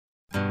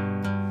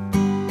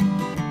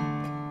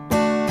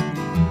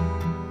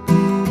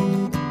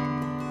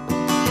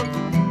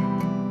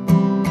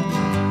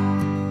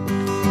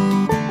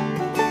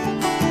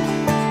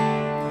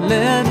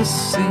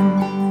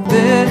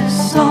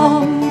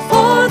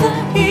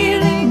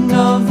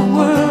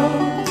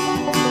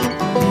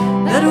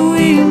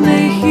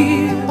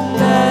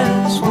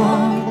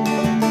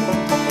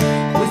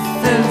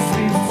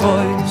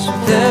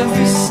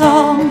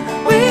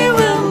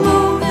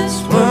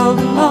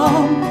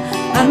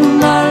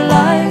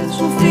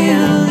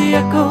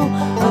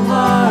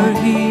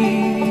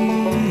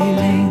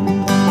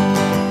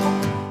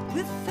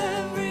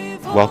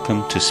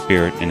Welcome to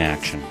Spirit in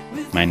Action.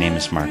 My name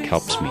is Mark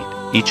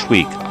Helpsmeet. Each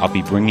week, I'll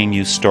be bringing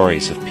you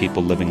stories of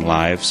people living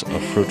lives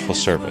of fruitful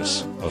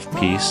service, of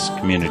peace,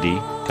 community,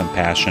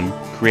 compassion,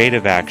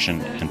 creative action,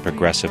 and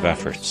progressive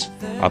efforts.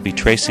 I'll be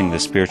tracing the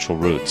spiritual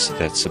roots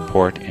that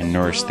support and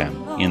nourish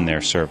them in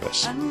their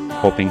service,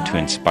 hoping to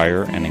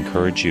inspire and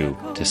encourage you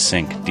to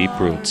sink deep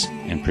roots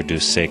and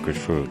produce sacred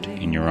fruit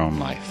in your own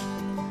life.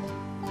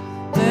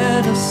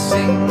 Let us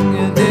sing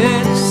a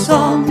little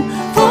song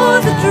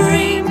for the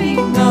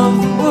dreaming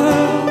of the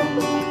world,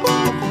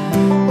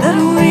 that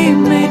we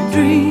may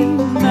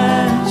dream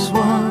as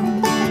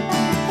one.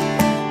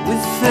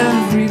 With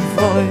every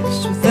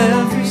voice, with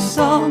every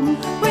song,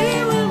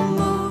 we will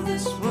move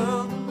this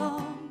world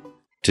along.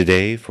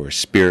 Today, for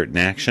Spirit in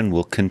Action,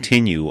 we'll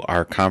continue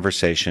our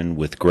conversation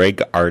with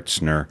Greg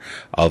Artzner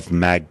of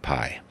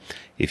Magpie.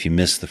 If you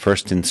missed the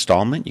first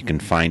installment, you can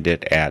find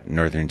it at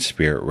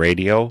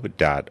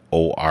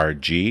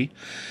northernspiritradio.org.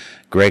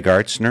 Greg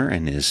Artzner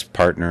and his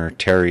partner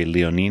Terry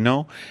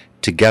Leonino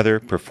together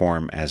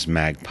perform as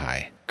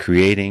Magpie,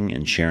 creating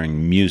and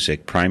sharing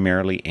music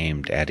primarily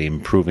aimed at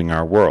improving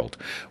our world,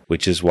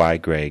 which is why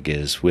Greg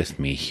is with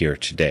me here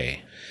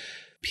today.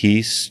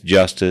 Peace,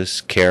 justice,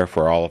 care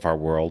for all of our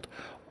world,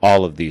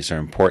 all of these are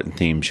important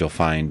themes you'll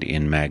find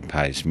in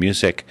Magpie's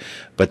music,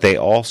 but they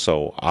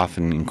also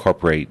often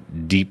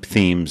incorporate deep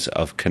themes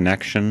of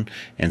connection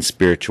and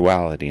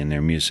spirituality in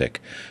their music,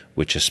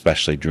 which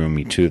especially drew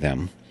me to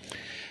them.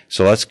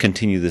 So let's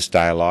continue this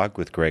dialogue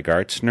with Greg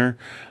Artzner,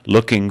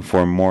 looking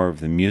for more of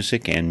the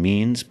music and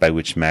means by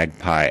which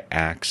Magpie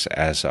acts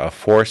as a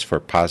force for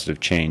positive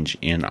change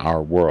in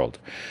our world.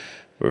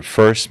 But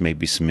first,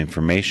 maybe some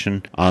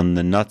information on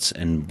the nuts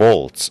and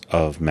bolts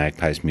of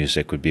Magpie's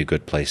music would be a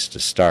good place to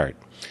start.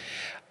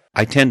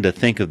 I tend to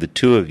think of the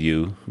two of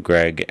you,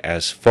 Greg,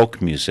 as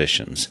folk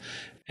musicians,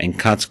 and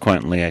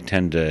consequently I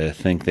tend to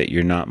think that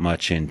you're not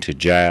much into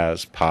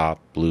jazz, pop,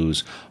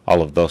 blues,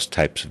 all of those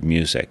types of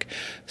music.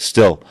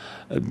 Still,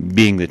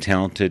 being the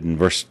talented and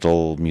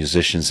versatile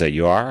musicians that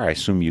you are, I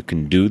assume you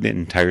can do the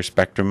entire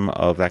spectrum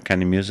of that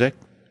kind of music?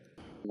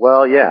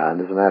 Well, yeah, and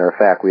as a matter of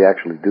fact, we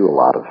actually do a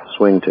lot of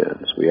swing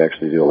tunes. We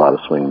actually do a lot of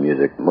swing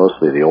music,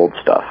 mostly the old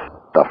stuff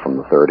from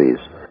the 30s.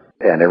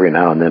 And every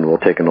now and then we'll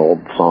take an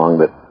old song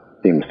that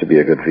seems to be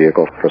a good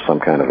vehicle for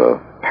some kind of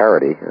a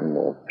parody, and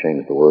we'll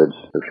change the words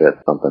to fit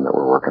something that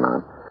we're working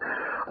on.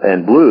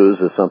 And blues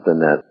is something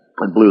that,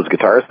 blues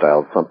guitar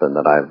style is something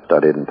that I've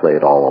studied and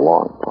played all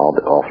along,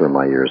 all through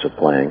my years of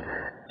playing.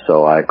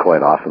 So I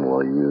quite often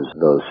will use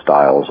those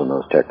styles and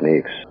those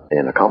techniques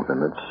in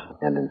accompaniments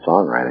and in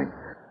songwriting.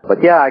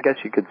 But yeah, I guess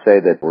you could say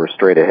that we're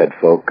straight-ahead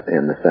folk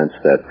in the sense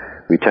that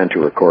we tend to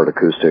record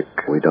acoustic.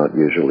 We don't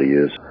usually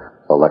use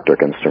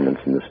electric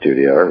instruments in the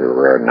studio, or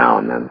rare now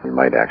and then. We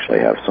might actually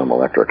have some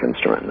electric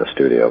instrument in the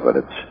studio, but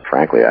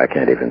frankly, I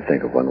can't even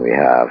think of when we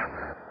have.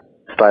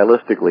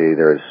 Stylistically,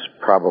 there's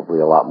probably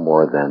a lot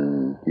more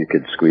than you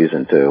could squeeze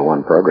into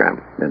one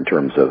program in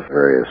terms of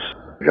various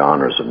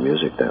genres of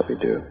music that we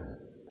do.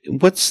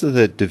 What's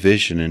the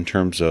division in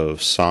terms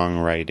of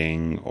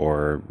songwriting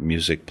or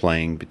music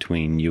playing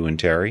between you and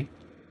Terry?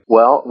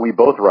 Well, we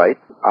both write.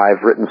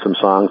 I've written some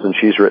songs and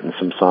she's written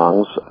some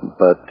songs,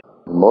 but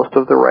most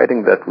of the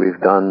writing that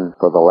we've done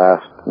for the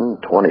last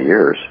 20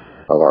 years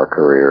of our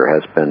career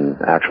has been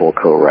actual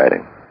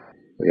co-writing.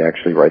 We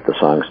actually write the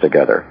songs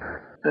together.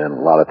 And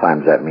a lot of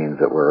times that means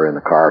that we're in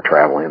the car,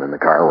 traveling in the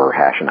car, we're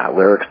hashing out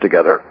lyrics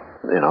together.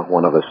 You know,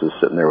 one of us is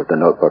sitting there with the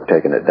notebook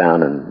taking it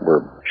down, and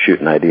we're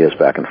shooting ideas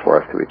back and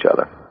forth to each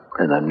other.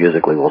 And then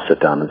musically, we'll sit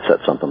down and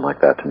set something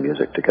like that to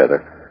music together.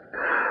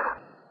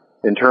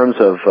 In terms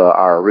of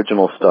our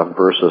original stuff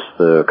versus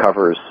the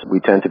covers,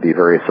 we tend to be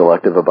very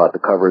selective about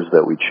the covers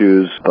that we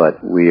choose, but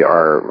we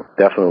are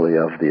definitely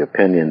of the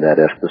opinion that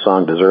if the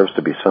song deserves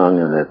to be sung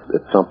and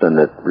it's something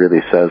that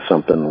really says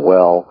something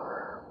well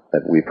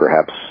that we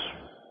perhaps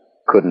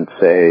couldn't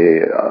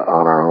say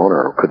on our own,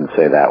 or couldn't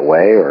say that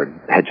way, or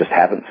just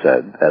haven't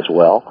said as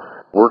well,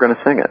 we're going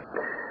to sing it.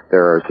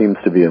 There seems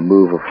to be a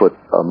move afoot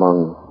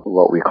among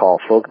what we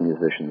call folk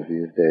musicians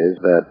these days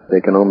that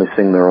they can only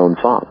sing their own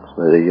songs.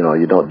 You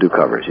don't do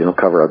covers. You don't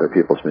cover other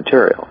people's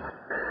material.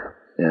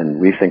 And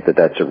we think that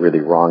that's a really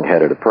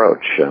wrong-headed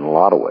approach in a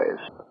lot of ways.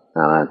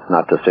 It's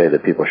not to say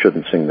that people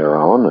shouldn't sing their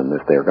own, and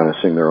if they're going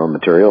to sing their own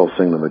material,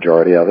 sing the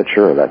majority of it,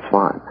 sure, that's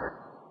fine.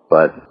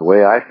 But the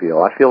way I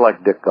feel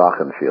like Dick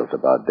Gaughan feels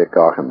about Dick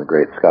Gaughan, the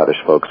great Scottish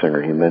folk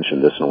singer. He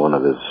mentioned this in one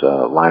of his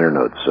liner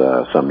notes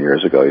some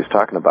years ago. He's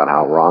talking about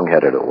how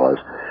wrong-headed it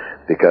was,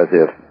 because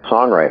if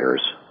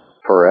songwriters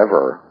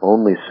forever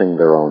only sing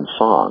their own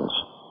songs,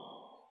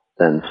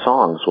 then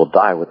songs will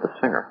die with the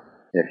singer.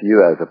 If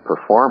you as a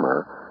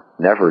performer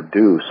never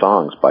do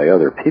songs by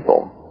other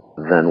people,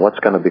 then what's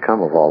going to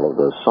become of all of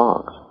those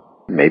songs?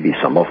 Maybe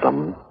some of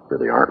them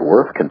really aren't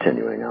worth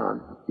continuing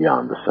on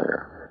beyond the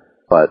singer.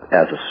 But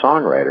as a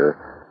songwriter,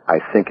 I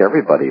think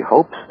everybody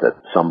hopes that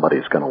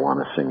somebody's going to want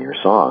to sing your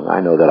song.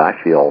 I know that I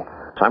feel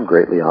I'm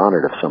greatly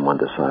honored if someone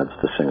decides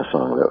to sing a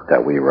song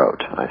that we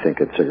wrote. I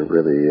think it's a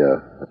really,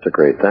 it's a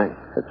great thing.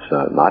 It's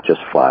not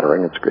just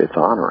flattering, it's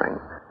honoring.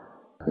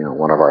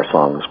 one of our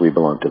songs, We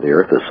Belong to the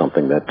Earth, is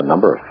something that a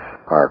number of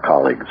our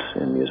colleagues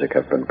in music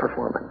have been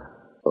performing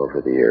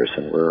over the years,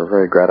 and we're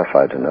very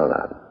gratified to know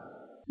that.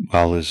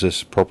 Well, is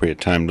this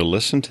appropriate time to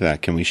listen to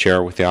that? Can we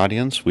share with the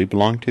audience, We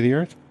Belong to the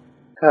Earth?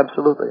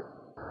 Absolutely.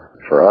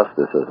 For us,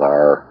 this is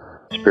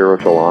our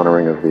spiritual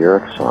honoring of the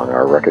earth song,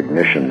 our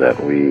recognition that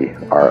we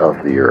are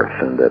of the earth,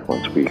 and that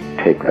once we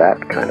take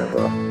that kind of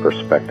a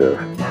perspective,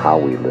 how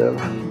we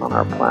live on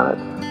our planet,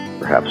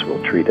 perhaps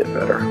we'll treat it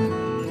better.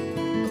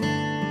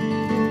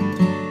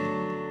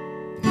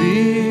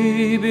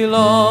 We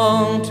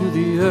belong to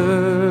the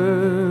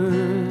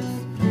earth.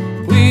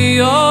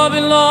 We all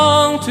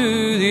belong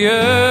to the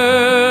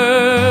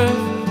earth.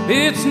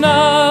 It's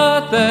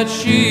not that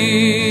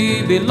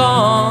she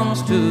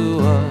belongs to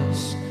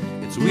us.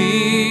 It's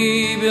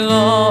we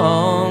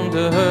belong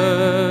to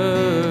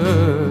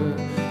her.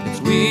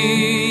 It's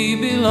we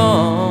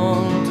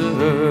belong to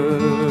her.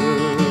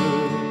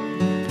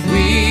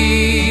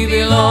 We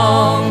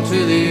belong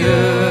to the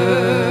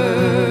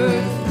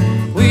earth.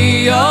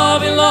 We all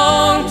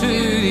belong to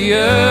the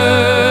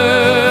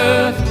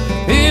earth.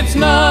 It's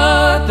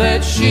not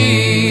that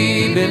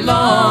she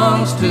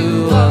belongs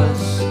to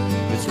us.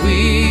 It's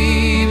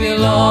we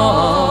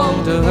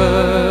belong to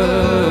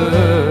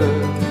her.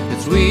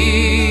 It's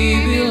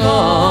we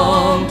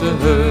belong to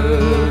her.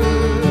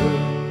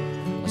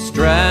 A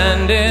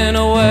strand in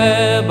a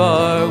web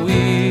are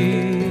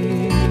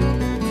we.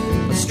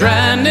 A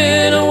strand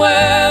in a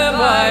web,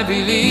 I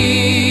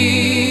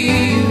believe.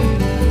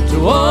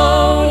 To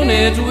own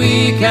it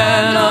we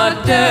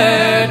cannot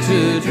dare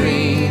to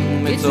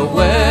dream. It's a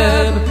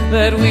web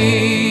that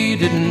we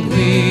didn't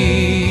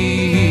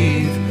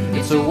weave.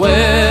 It's a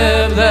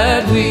web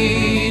that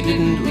we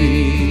didn't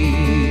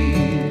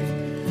weave.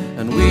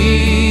 And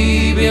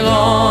we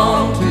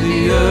belong to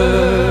the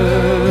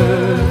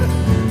earth.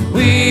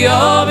 We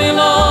all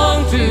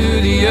belong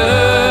to the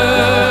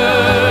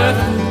earth.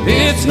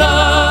 It's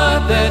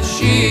not that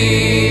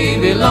she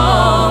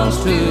belongs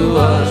to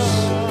us.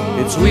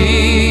 It's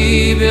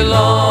we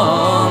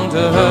belong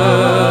to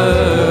her.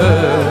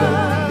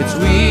 It's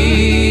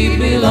we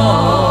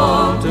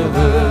belong to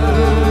her.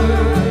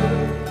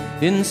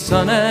 In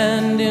sun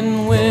and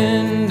in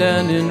wind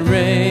and in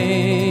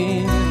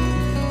rain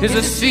is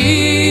a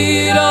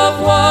seed of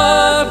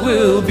what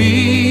will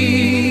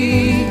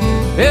be.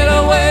 It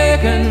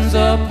awakens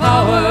a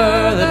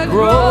power that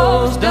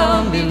grows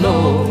down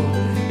below.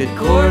 It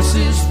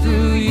courses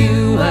through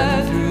you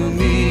and through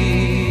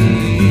me.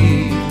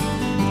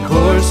 It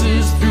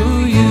courses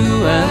through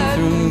you and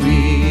through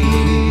me.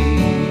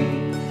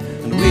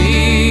 And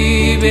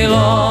we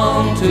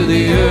belong to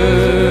the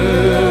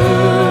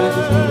earth.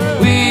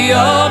 We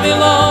all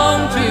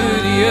belong to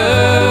the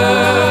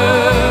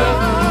earth.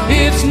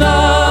 It's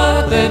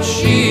not that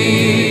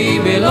she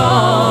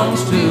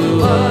belongs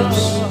to us.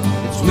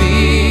 It's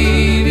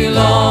we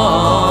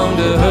belong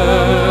to her.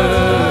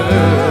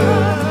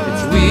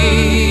 It's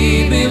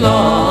we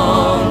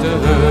belong to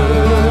her.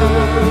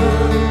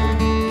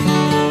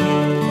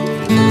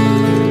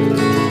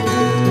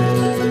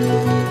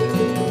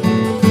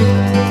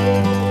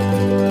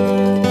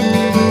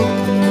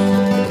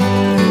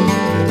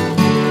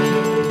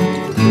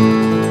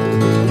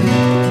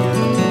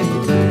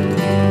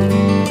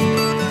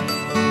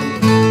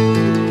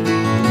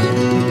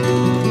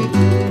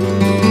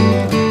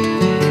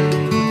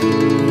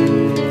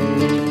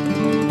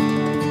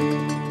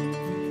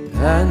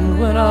 And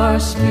when our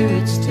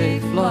spirits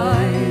take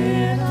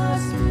flight,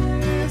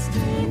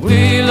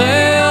 we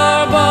lay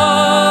our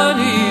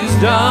bodies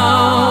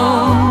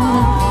down.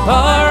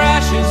 Our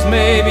ashes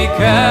may be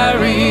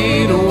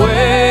carried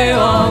away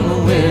on the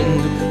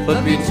wind,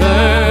 but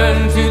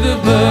return to the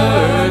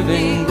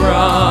birthing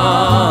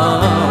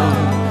ground.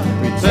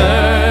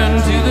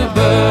 Return to the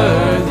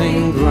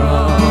birthing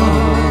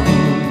ground.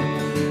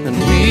 And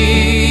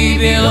we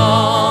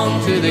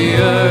belong to the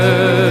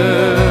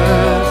earth.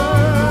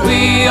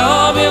 We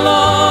all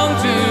belong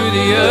to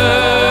the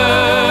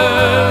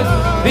earth.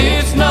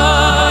 It's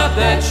not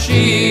that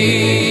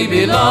she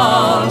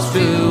belongs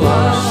to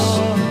us.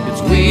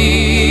 It's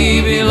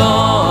we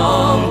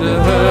belong to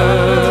her.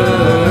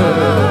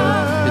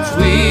 It's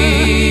we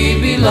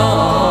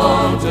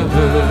belong to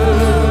her.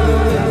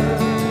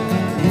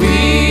 We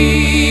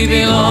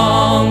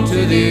belong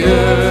to the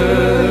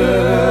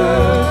earth.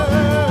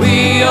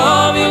 We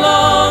all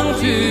belong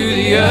to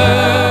the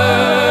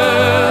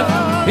earth.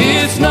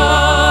 It's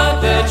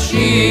not that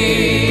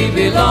she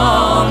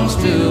belongs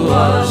to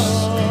us.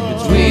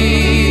 It's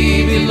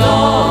we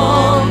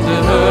belong to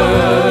her.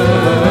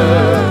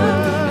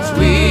 It's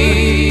we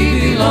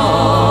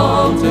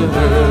belong to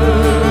her.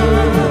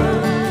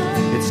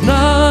 It's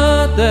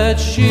not that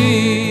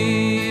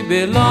she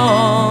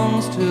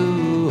belongs to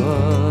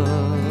us.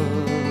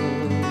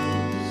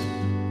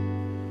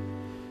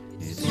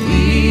 It's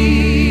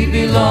we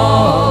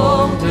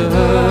belong to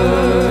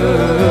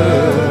her.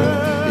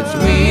 It's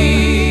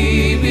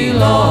we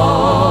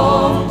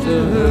belong to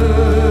her.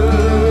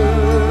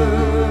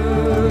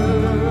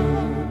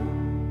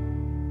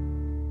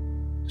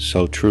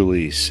 So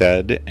truly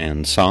said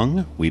and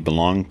sung, We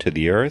Belong to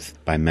the Earth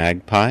by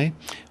Magpie.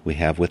 We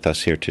have with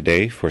us here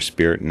today for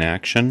Spirit in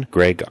Action,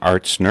 Greg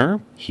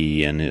Artzner.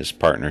 He and his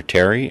partner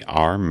Terry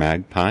are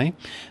Magpie.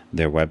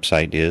 Their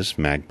website is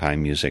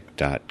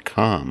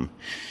magpiemusic.com.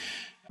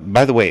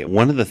 By the way,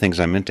 one of the things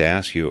I meant to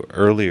ask you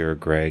earlier,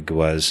 Greg,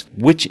 was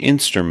which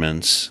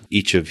instruments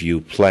each of you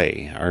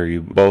play. Are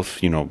you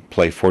both,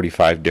 play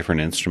 45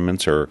 different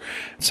instruments, or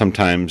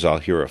sometimes I'll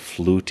hear a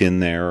flute in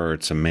there, or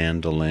it's a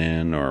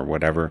mandolin, or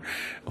whatever.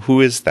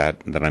 Who is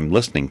that I'm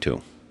listening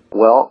to?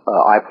 Well,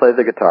 I play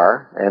the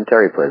guitar, and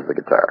Terry plays the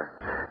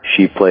guitar.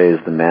 She plays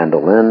the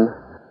mandolin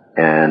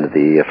and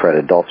the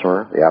fretted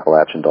dulcimer, the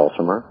Appalachian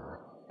dulcimer,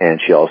 and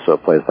she also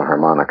plays the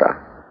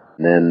harmonica.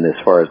 And then as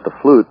far as the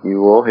flute,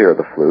 you will hear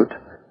the flute.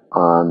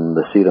 On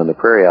the Seed on the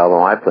Prairie album,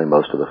 I play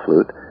most of the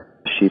flute.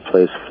 She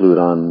plays flute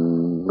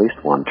on at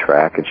least one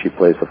track, and she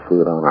plays the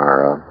flute on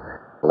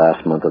our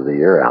Last Month of the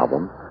Year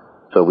album.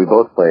 So we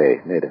both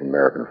play Native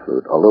American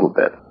flute a little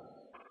bit.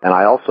 And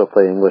I also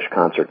play English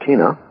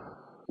concertina,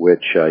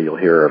 which you'll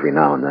hear every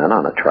now and then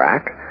on a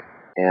track.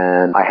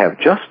 And I have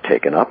just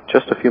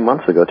a few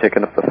months ago,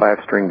 taken up the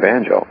 5-string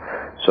banjo.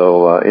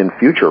 So in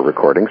future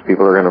recordings,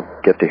 people are going to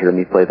get to hear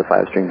me play the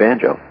 5-string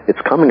banjo.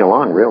 It's coming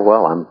along real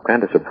well. I'm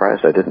kind of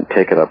surprised I didn't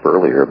take it up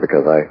earlier,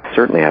 because I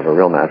certainly have a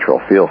real natural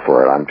feel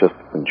for it. I'm just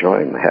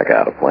enjoying the heck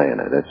out of playing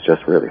it. It's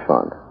just really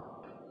fun.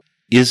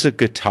 Is a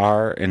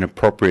guitar an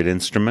appropriate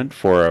instrument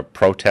for a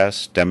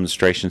protest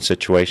demonstration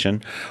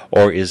situation,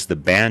 or is the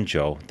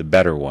banjo the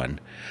better one?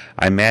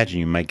 I imagine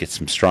you might get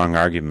some strong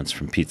arguments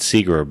from Pete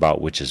Seeger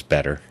about which is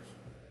better.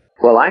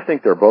 Well, I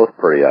think they're both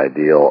pretty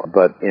ideal,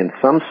 but in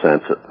some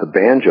sense, the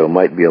banjo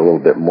might be a little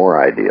bit more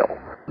ideal,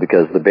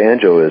 because the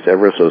banjo is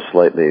ever so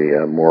slightly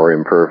more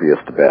impervious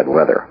to bad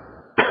weather.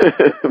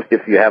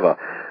 If you have a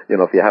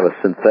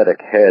synthetic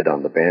head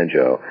on the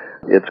banjo,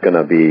 it's going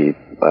to be,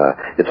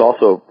 it's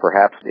also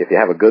perhaps, if you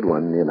have a good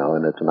one,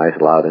 and it's a nice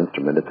loud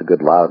instrument, it's a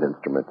good loud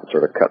instrument to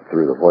sort of cut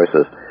through the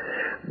voices.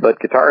 But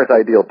guitar is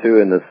ideal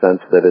too, in the sense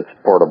that it's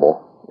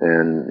portable.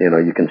 And,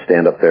 you can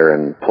stand up there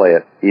and play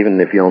it.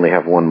 Even if you only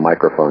have one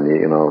microphone,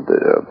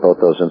 both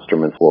those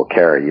instruments will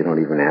carry. You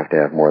don't even have to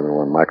have more than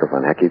one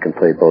microphone. Heck, you can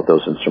play both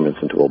those instruments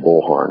into a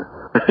bullhorn.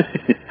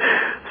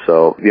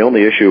 So the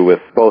only issue with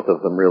both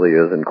of them really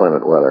is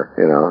inclement weather.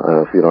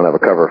 If you don't have a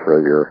cover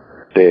for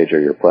your stage or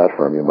your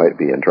platform, you might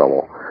be in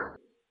trouble.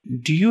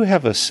 Do you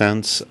have a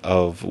sense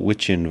of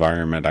which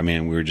environment? I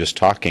mean, we were just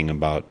talking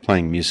about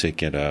playing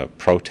music at a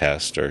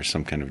protest or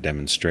some kind of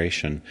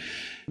demonstration,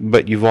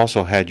 but you've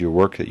also had your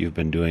work that you've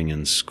been doing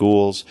in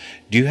schools.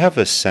 Do you have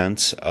a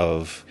sense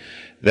of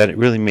that it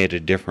really made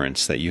a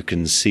difference, that you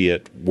can see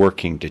it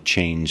working to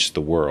change the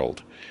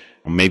world?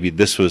 Maybe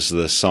this was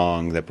the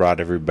song that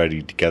brought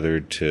everybody together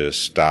to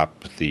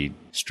stop the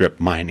strip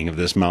mining of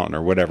this mountain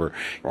or whatever.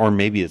 Or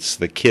maybe it's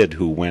the kid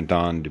who went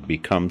on to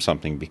become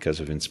something because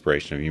of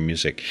inspiration of your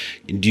music.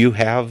 Do you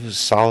have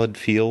solid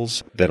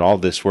feels that all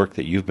this work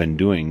that you've been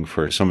doing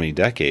for so many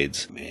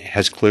decades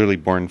has clearly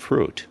borne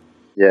fruit?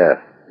 Yes,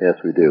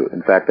 we do.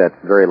 In fact,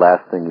 that very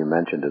last thing you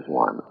mentioned is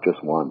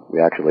just one.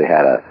 We actually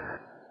had a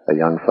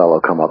young fellow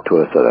come up to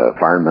us at an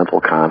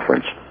environmental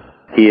conference.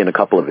 He and a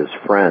couple of his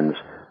friends,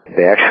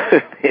 they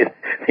actually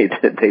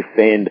they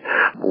feigned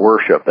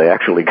worship. They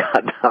actually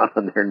got down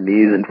on their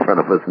knees in front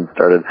of us and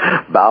started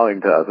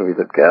bowing to us. And we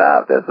said, "Get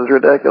out! This is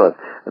ridiculous."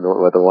 And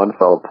the one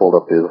fellow pulled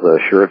up his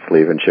shirt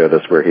sleeve and showed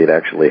us where he'd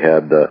actually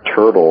had the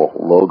turtle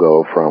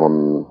logo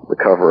from the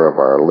cover of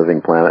our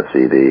Living Planet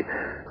CD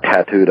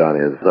tattooed on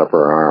his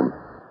upper arm.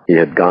 He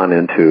had gone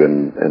into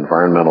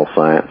environmental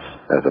science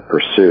as a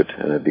pursuit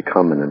and had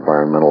become an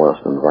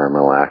environmentalist,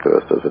 environmental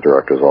activist as a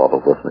direct result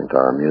of listening to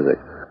our music.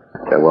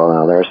 Okay, well,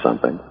 now there's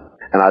something.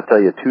 And I'll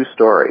tell you two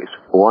stories.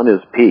 One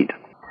is Pete.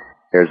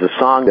 There's a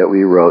song that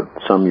we wrote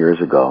some years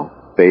ago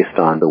based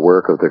on the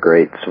work of the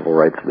great civil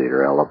rights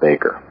leader, Ella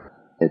Baker.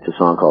 It's a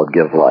song called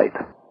Give Light.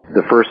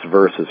 The first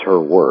verse is her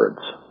words,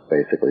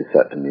 basically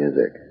set to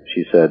music.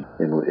 She said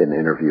in an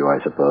interview,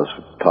 I suppose,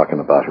 talking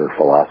about her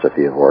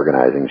philosophy of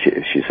organizing,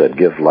 she said,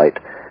 "Give light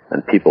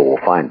and people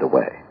will find the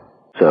way."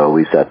 So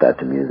we set that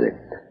to music.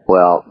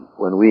 Well,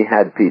 when we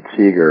had Pete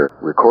Seeger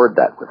record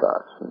that with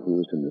us, and he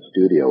was in the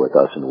studio with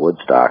us in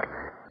Woodstock,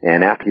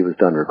 and after he was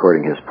done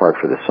recording his part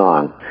for the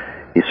song,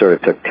 he sort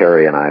of took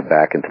Terry and I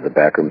back into the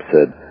back room and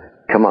said,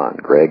 "Come on,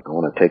 Greg, I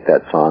want to take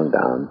that song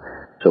down."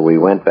 So we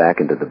went back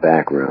into the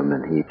back room,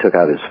 and he took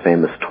out his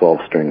famous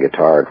 12-string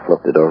guitar and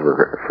flipped it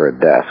over for a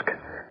desk.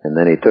 And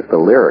then he took the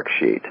lyric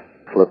sheet,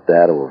 flipped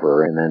that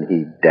over, and then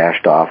he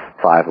dashed off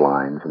 5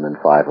 lines, and then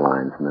 5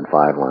 lines, and then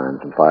 5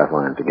 lines, and 5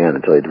 lines again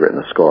until he'd written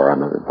a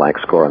blank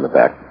score on the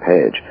back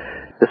page.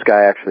 This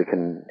guy actually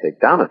can take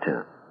down a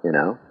tune,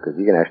 because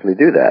he can actually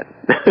do that.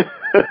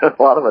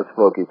 A lot of us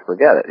folkies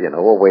forget it,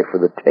 we'll wait for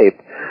the tape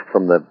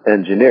from the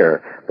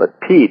engineer. But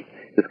Pete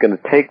is going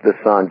to take the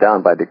song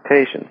down by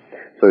dictation.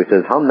 So he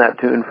says, "Hum that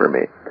tune for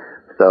me."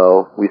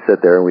 So we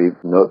sit there and we,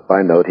 note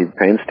by note, he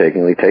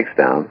painstakingly takes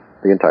down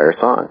the entire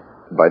song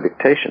by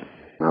dictation.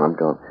 And I'm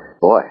going,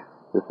 boy,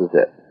 this is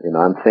it.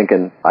 I'm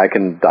thinking I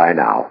can die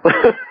now.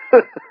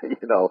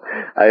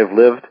 I've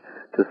lived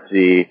to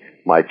see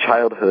my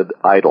childhood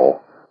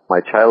idol,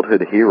 my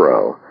childhood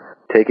hero,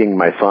 taking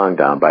my song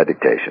down by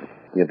dictation.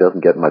 It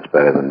doesn't get much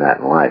better than that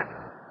in life.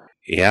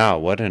 Yeah,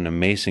 what an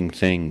amazing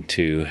thing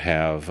to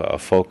have a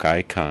folk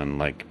icon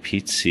like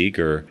Pete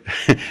Seeger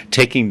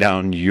taking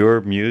down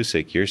your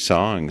music, your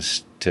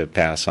songs to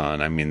pass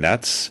on. I mean,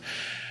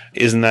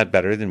 isn't that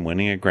better than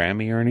winning a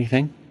Grammy or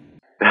anything?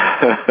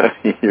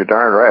 You're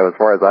darn right. As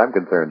far as I'm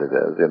concerned, it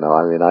is.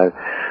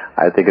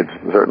 I think it's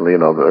certainly,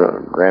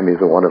 the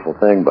Grammy's a wonderful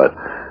thing, but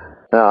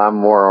I'm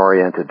more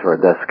oriented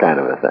toward this kind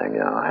of a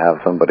thing. Have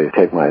somebody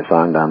take my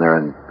song down there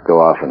and go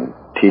off and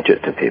teach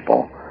it to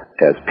people,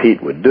 as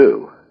Pete would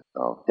do.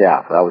 So,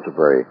 yeah, that was a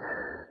pretty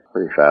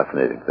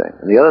fascinating thing.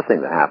 And the other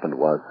thing that happened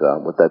was,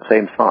 with that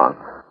same song,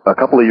 a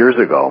couple of years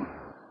ago,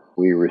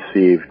 we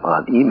received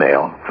an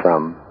email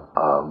from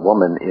a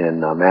woman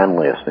in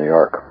Manlius, New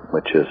York,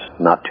 which is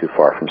not too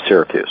far from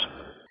Syracuse.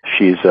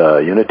 She's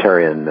a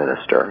Unitarian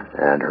minister,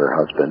 and her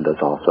husband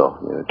is also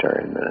a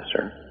Unitarian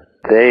minister.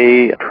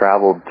 They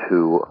traveled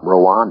to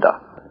Rwanda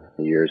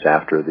years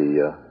after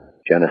the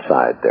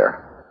genocide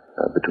there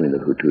between the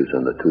Hutus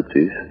and the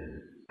Tutsis.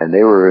 And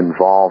they were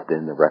involved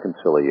in the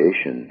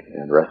reconciliation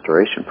and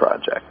restoration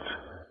projects.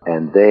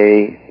 And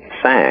they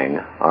sang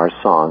our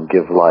song,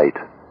 Give Light,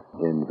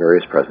 in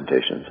various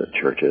presentations at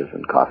churches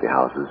and coffee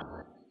houses.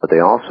 But they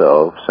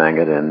also sang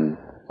it in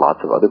lots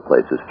of other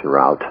places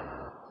throughout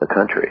the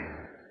country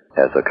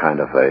as a kind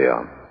of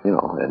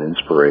an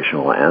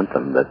inspirational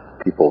anthem that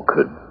people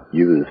could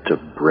use to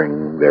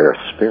bring their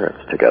spirits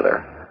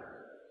together.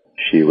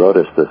 She wrote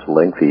us this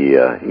lengthy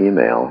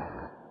email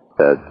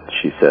that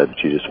she said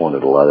she just wanted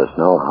to let us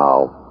know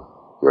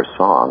how your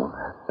song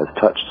has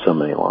touched so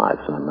many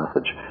lives and a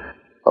message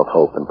of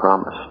hope and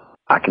promise.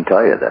 I can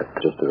tell you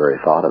that just the very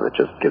thought of it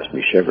just gives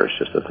me shivers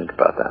just to think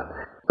about that.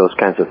 Those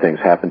kinds of things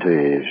happen to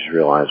you. You just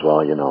realize,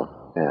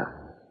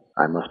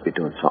 I must be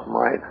doing something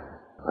right.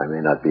 I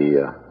may not be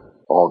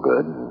all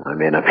good.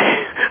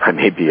 I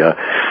may be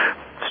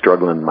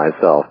struggling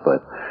myself,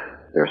 but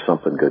there's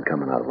something good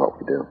coming out of what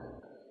we do.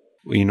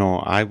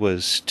 I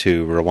was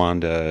to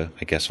Rwanda,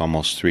 I guess,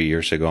 almost 3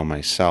 years ago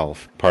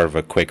myself, part of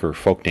a Quaker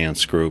folk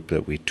dance group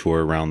that we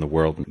tour around the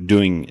world,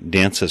 doing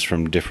dances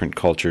from different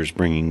cultures,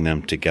 bringing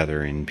them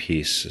together in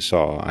peace.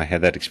 So I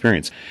had that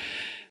experience.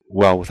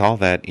 Well, with all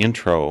that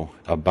intro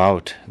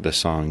about the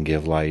song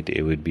Give Light,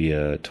 it would be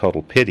a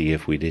total pity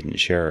if we didn't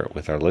share it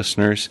with our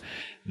listeners.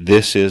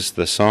 This is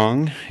the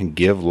song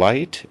Give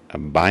Light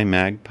by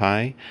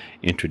Magpie,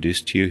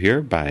 introduced to you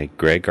here by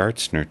Greg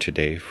Artzner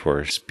today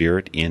for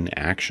Spirit in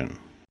Action.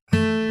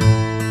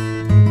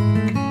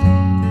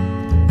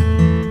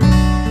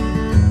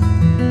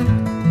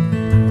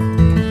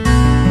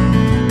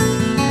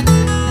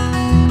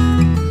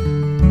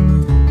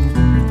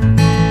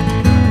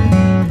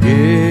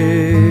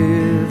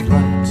 Give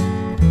light,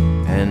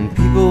 and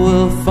people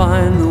will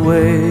find the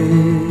way.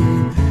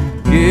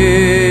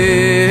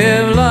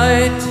 Give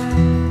light,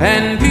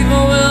 and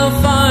people will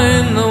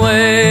find the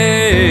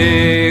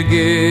way.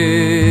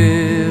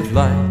 Give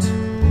light,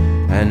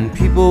 and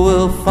people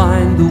will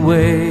find the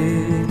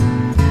way.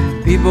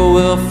 People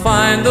will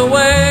find the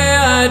way,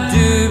 I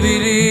do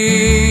believe.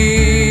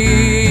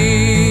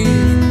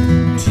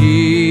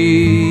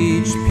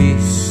 Teach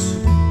peace,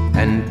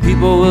 and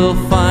people will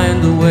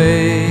find the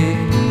way.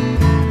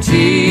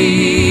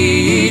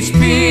 Teach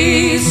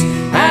peace,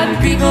 and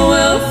people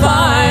will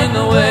find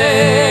the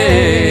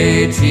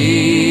way.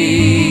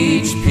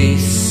 Teach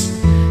peace,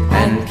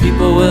 and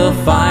people will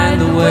find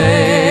the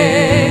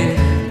way.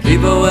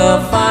 People will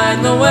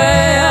find the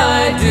way,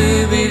 I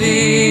do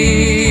believe.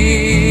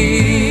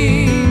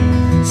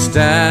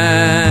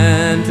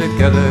 Stand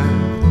together,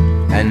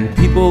 and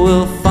people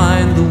will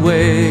find the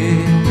way.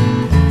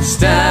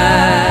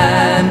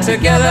 Stand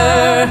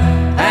together,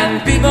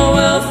 and people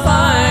will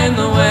find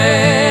the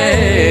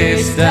way.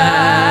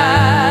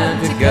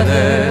 Stand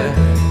together,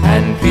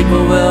 and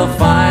people will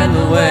find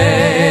the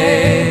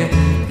way.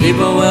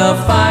 People will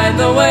find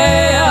the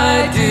way,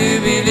 I do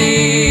believe.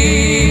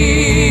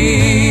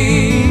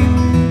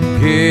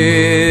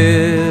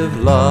 Give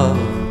love,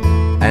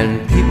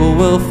 and people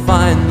will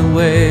find the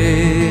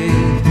way.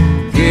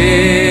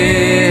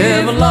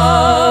 Give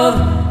love,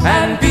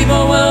 and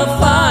people will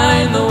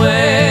find the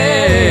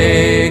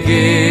way.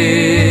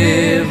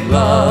 Give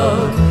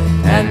love,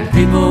 and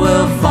people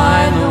will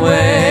find the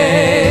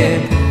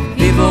way.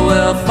 People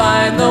will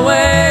find the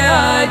way,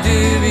 I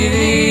do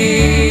believe.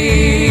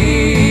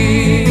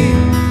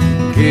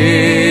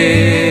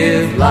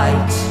 Give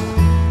light,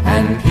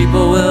 and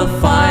people will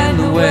find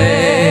the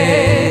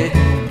way.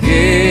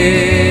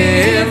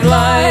 Give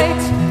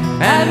light,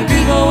 and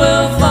people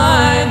will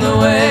find the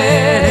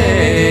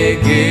way.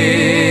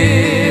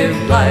 Give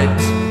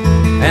light,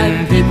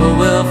 and people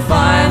will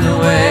find the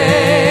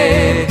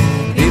way.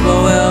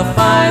 People will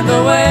find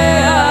the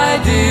way, I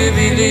do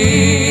believe.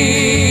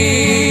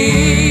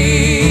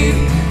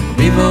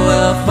 People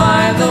will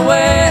find the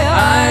way,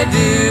 I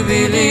do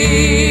believe.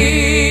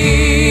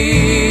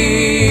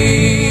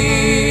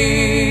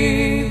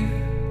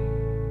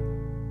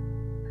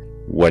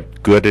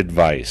 Good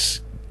Advice,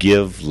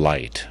 Give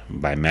Light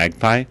by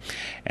Magpie,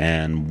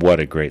 and what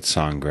a great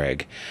song,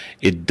 Greg.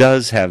 It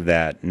does have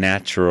that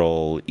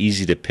natural,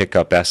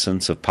 easy-to-pick-up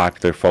essence of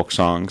popular folk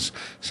songs,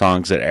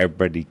 songs that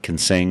everybody can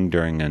sing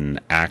during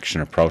an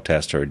action, a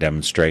protest, or a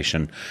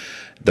demonstration,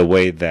 the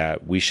way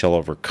that We Shall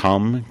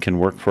Overcome can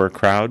work for a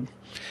crowd.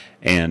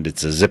 And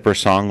it's a zipper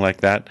song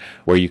like that,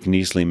 where you can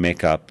easily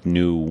make up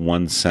new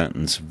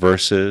one-sentence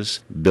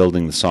verses,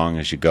 building the song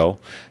as you go.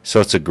 So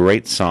it's a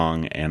great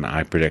song, and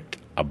I predict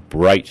a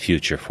bright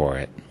future for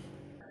it.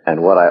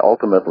 And what I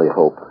ultimately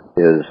hope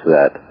is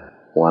that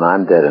when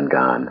I'm dead and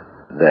gone,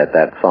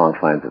 that song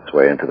finds its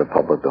way into the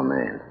public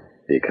domain.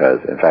 Because,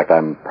 in fact,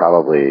 I'm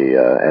probably,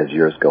 as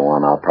years go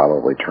on, I'll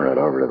probably turn it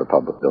over to the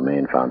Public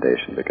Domain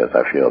Foundation, because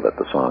I feel that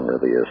the song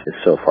really is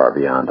so far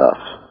beyond us,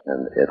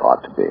 and it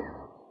ought to be.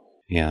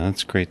 Yeah,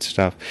 that's great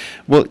stuff.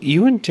 Well,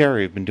 you and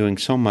Terry have been doing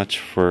so much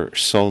for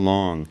so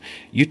long.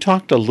 You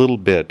talked a little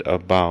bit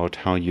about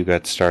how you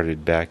got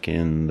started back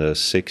in the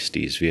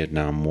 60s.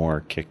 Vietnam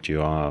War kicked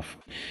you off.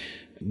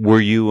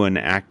 Were you an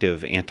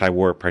active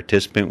anti-war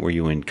participant? Were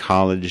you in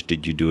college?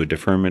 Did you do a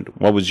deferment?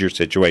 What was your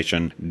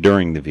situation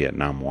during the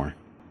Vietnam War?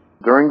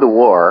 During the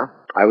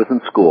war, I was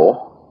in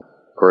school.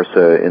 Of course,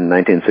 in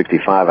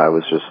 1965, I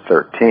was just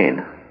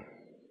 13.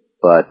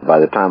 But by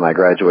the time I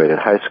graduated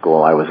high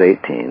school, I was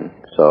 18.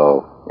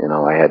 So,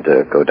 I had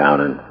to go down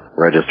and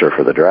register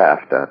for the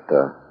draft at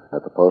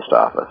the post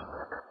office.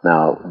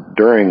 Now,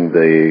 during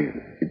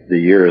the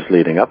years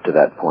leading up to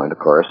that point, of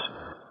course,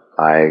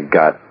 I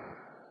got,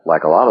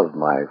 like a lot of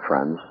my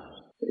friends,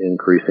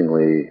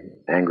 increasingly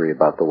angry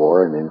about the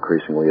war and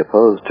increasingly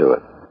opposed to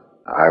it.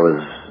 I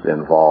was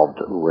involved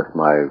with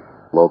my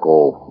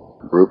local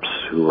groups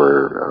who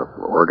were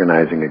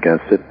organizing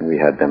against it. We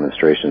had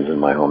demonstrations in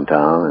my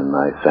hometown, and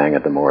I sang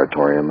at the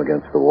moratorium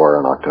against the war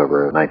in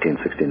October of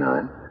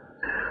 1969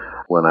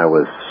 when I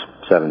was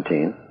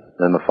 17.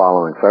 Then the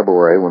following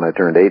February, when I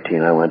turned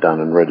 18, I went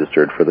down and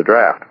registered for the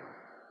draft.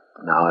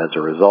 Now, as a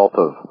result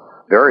of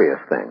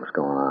various things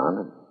going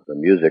on, the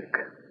music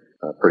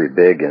pretty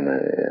big in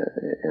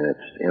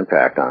its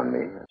impact on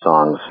me.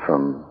 Songs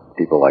from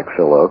people like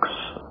Phil Ochs,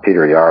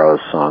 Peter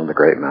Yarrow's song, The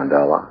Great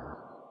Mandela,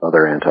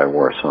 other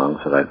anti-war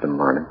songs that I'd been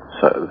learning.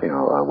 So,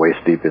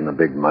 Waist Deep in the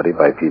Big Muddy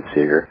by Pete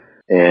Seeger.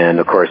 And,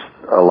 of course,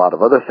 a lot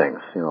of other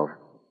things,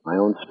 my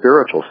own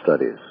spiritual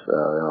studies.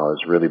 I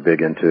was really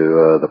big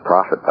into The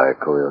Prophet by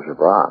Khalil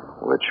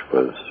Gibran, which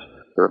was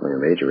certainly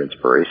a major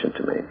inspiration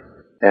to me,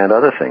 and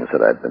other things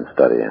that I'd been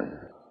studying.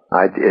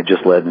 It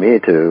just led me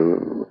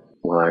to,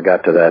 when I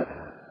got to that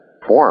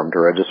form to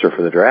register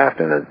for the draft,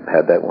 and it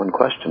had that one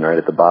question right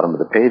at the bottom of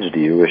the page, do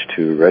you wish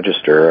to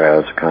register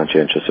as a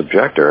conscientious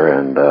objector?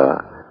 And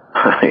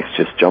I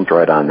just jumped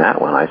right on that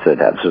one. I said,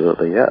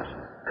 absolutely yes.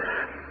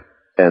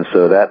 And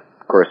so that,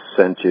 of course,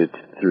 sent you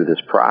through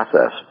this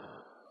process.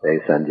 They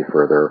send you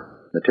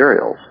further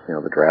materials.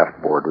 The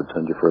draft board would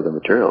send you further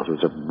materials. It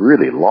was a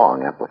really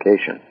long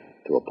application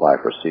to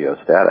apply for CO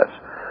status.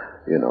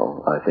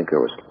 I think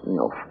there was,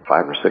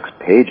 5 or 6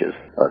 pages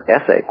of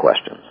essay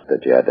questions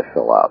that you had to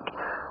fill out.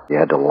 You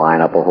had to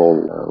line up a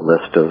whole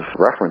list of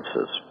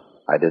references.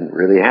 I didn't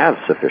really have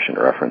sufficient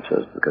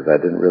references because I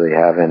didn't really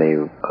have any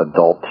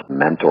adult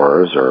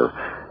mentors or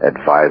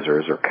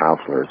advisors or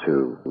counselors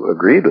who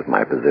agreed with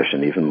my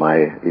position. Even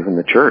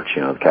the church,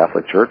 the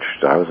Catholic Church.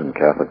 I was in the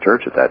Catholic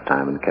Church at that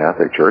time, and the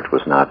Catholic Church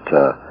was not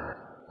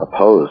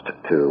opposed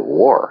to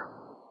war.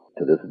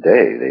 To this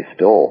day,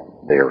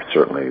 they'll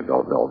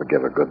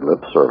give a good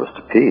lip service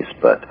to peace,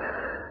 but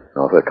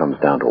if it comes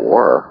down to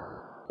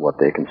war, what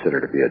they consider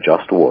to be a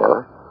just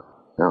war,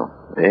 no.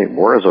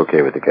 War is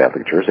okay with the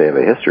Catholic Church. They have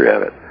a history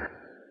of it.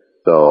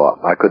 So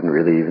I couldn't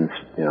really even,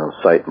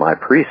 cite my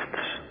priests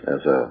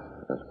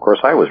of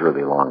course, I was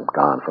really long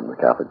gone from the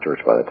Catholic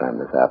Church by the time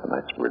this happened.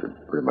 I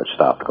pretty much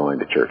stopped going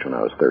to church when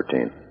I was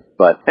 13.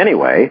 But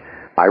anyway,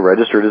 I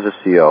registered as a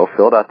CO,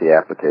 filled out the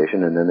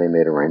application, and then they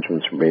made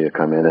arrangements for me to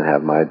come in and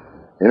have my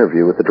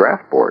interview with the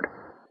draft board.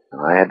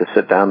 And I had to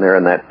sit down there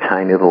in that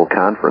tiny little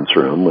conference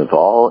room with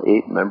all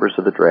 8 members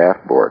of the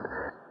draft board.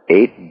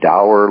 8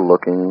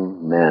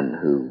 dour-looking men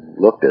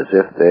who looked as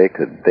if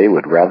they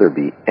would rather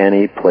be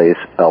any place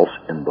else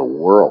in the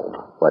world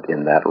but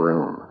in that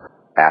room,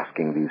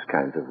 asking these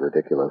kinds of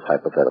ridiculous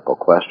hypothetical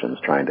questions,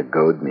 trying to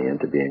goad me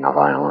into being a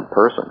violent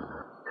person,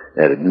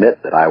 and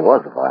admit that I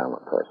was a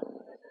violent person,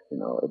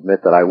 admit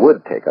that I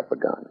would take up a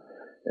gun.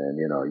 And,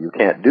 you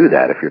can't do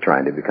that if you're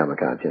trying to become a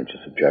conscientious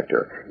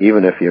objector,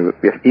 even if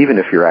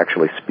you're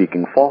actually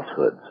speaking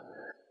falsehoods.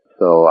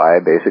 So I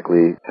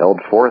basically held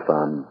forth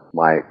on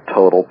my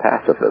total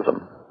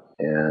pacifism,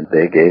 and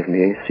they gave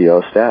me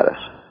CO status.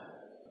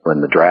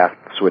 When the draft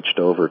switched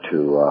over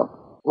to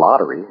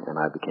lottery, and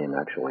I became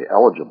actually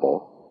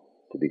eligible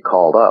to be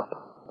called up,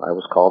 I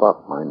was called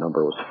up. My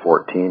number was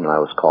 14, and I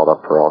was called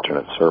up for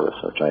alternate service,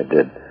 which I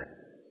did.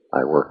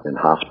 I worked in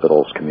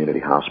hospitals, community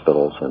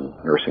hospitals, and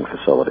nursing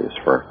facilities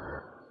for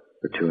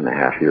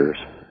 2.5 years,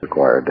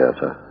 required as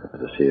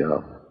a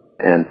CO.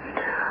 And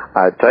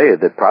I tell you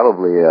that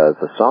probably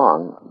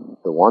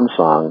the one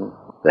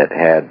song that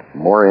had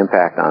more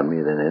impact on me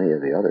than any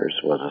of the others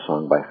was a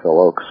song by Phil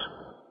Ochs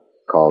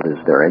called Is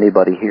There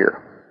Anybody Here?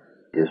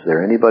 Is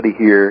there anybody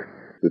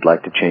here who'd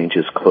like to change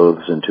his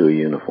clothes into a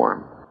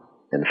uniform?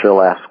 And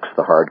Phil asks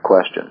the hard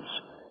questions.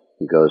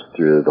 He goes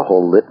through the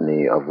whole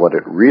litany of what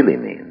it really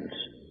means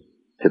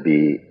to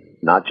be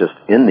not just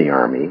in the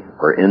Army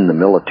or in the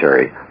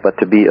military, but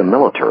to be a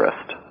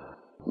militarist.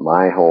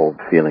 My whole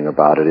feeling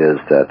about it is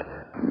that,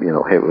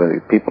 hey,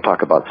 when people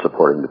talk about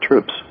supporting the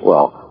troops,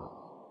 well,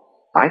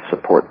 I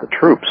support the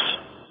troops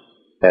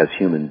as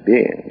human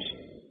beings,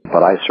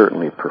 but I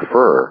certainly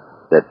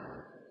prefer that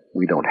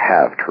we don't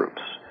have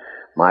troops.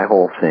 My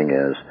whole thing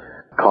is,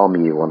 call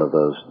me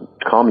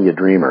a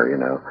dreamer,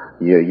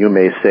 You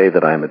may say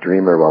that I'm a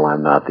dreamer, well,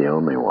 I'm not the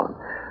only one.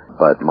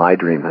 But my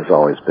dream has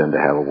always been to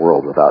have a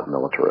world without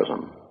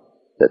militarism.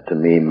 That to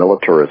me,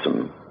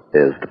 militarism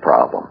is the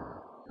problem.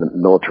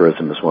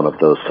 Militarism is one of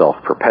those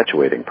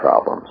self-perpetuating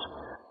problems.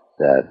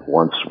 That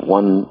once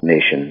one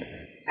nation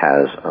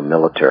has a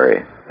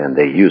military and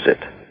they use it,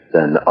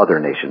 then other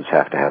nations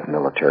have to have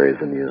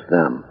militaries and use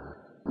them.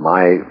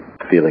 My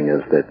feeling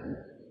is that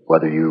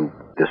whether you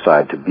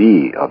decide to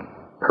be a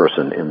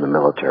person in the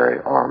military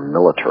or a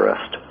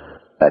militarist,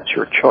 that's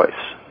your choice.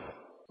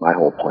 My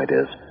whole point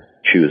is,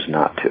 choose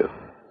not to.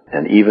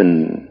 And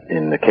even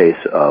in the case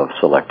of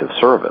selective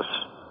service,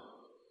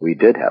 we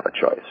did have a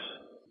choice.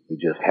 We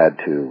just had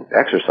to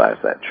exercise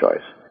that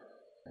choice.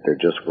 There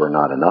just were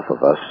not enough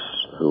of us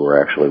who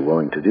were actually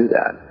willing to do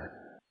that.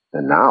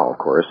 And now, of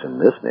course, in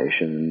this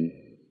nation,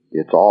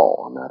 it's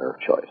all a matter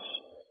of choice.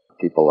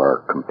 People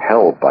are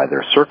compelled by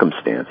their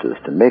circumstances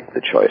to make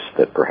the choice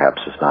that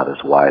perhaps is not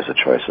as wise a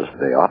choice as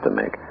they ought to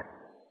make.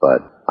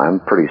 But I'm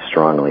pretty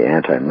strongly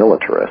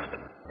anti-militarist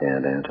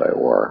and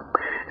anti-war.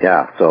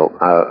 Yeah, so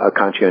a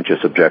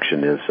conscientious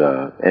objection is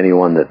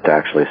anyone that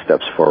actually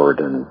steps forward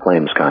and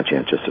claims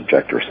conscientious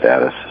objector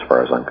status. As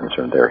far as I'm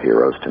concerned, they're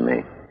heroes to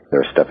me.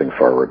 They're stepping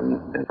forward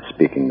and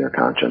speaking their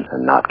conscience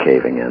and not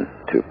caving in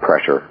to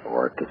pressure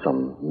or to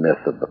some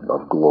myth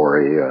of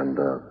glory and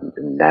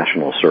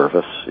national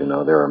service.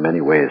 There are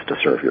many ways to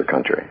serve your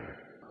country.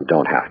 You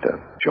don't have to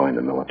join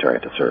the military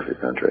to serve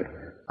your country.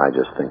 I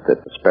just think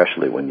that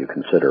especially when you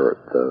consider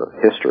the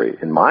history,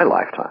 in my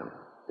lifetime,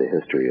 the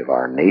history of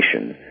our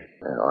nation,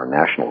 our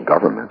national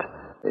government,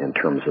 in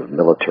terms of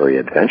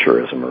military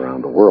adventurism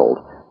around the world,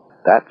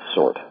 that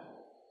sort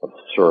of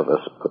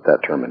service, put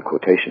that term in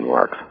quotation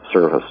marks,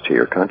 service to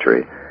your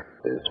country,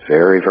 is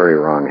very, very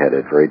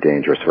wrong-headed, very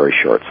dangerous, very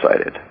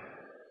short-sighted.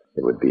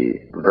 It would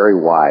be very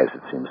wise,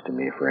 it seems to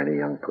me, for any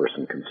young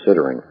person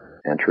considering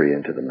entry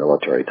into the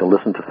military to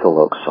listen to Phil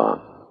Ochs'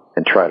 song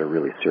and try to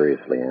really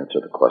seriously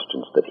answer the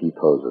questions that he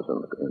poses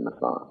in the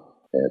song.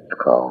 It's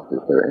called,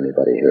 Is There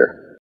Anybody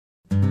Here?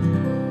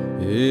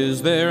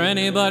 Is there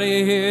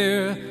anybody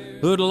here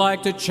who'd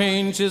like to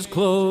change his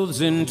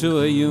clothes into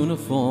a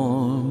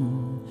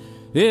uniform?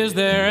 Is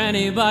there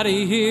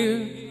anybody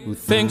here who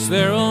thinks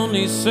they're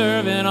only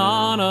serving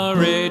on a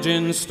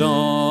raging storm?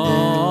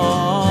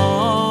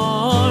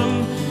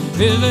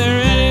 Is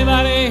there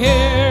anybody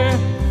here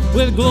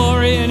with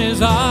glory in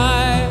his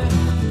eye,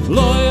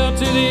 loyal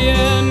to the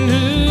end,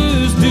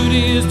 whose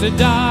duty is to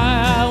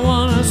die? I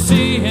want to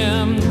see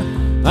him,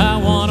 I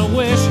want to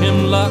wish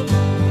him luck,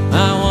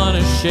 I want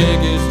to shake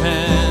his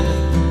hand,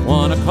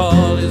 want to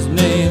call his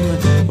name,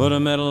 put a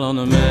medal on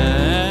the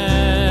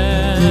man.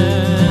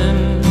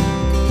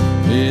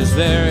 Is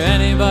there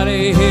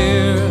anybody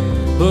here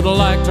who'd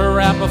like to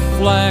wrap a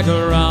flag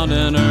around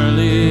an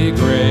early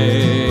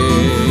grave?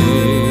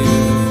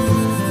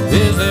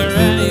 Is there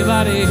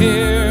anybody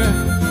here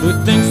who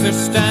thinks they're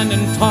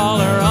standing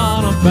taller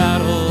on a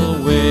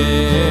battle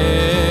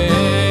wave?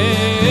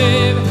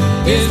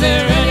 Is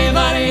there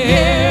anybody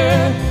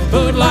here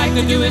who'd like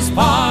to do his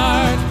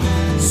part,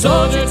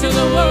 soldier to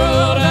the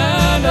world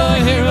and a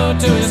hero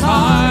to his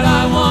heart?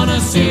 I want to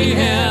see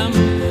him,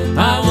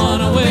 I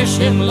want to wish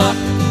him luck,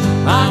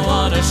 I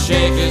want to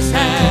shake his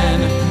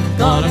hand,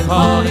 gonna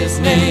call his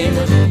name,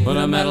 put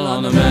a medal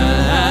on the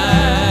man.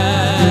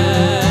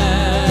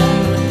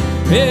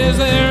 Is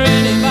there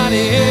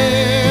anybody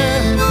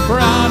here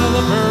proud of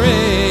the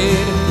parade,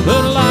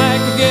 who'd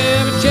like to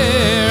give a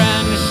cheer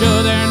and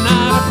show they're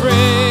not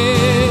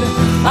afraid?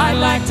 I'd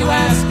like to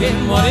ask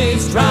him what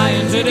he's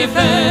trying to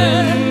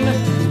defend,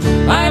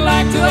 I'd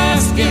like to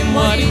ask him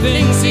what he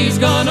thinks he's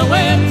gonna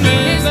win.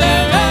 Is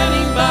there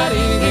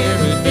anybody here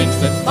who thinks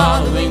that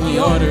following the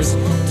orders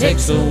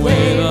takes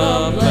away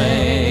the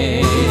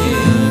blame?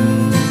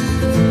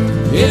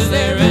 Is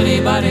there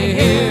anybody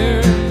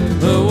here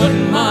who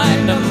wouldn't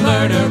mind a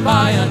murder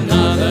by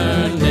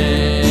another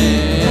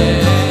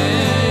name?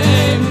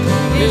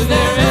 Is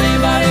there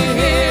anybody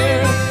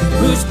here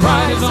whose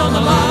pride is on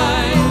the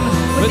line,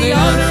 with the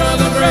honor of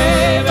the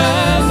brave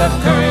and the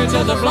courage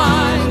of the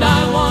blind?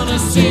 I want to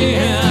see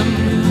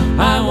him,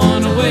 I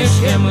want to wish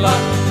him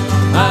luck,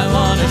 I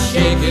want to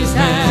shake his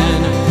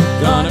hand,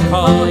 gonna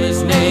call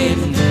his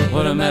name,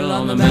 put a medal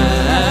on the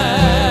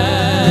man.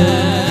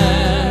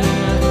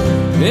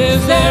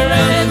 Is there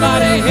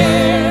anybody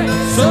here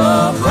so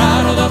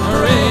proud of the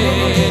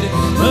parade,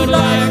 who'd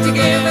like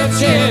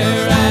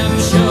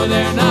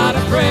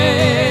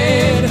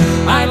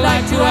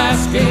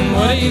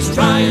he's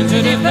trying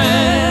to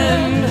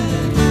defend.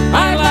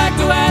 I'd like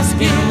to ask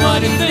him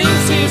what he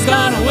thinks he's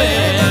gonna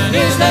win.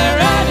 Is there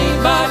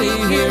anybody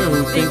here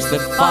who thinks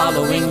that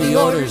following the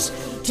orders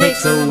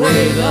takes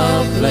away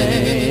the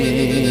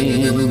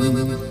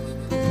blame?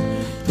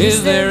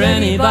 Is there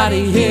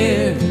anybody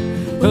here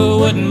who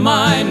wouldn't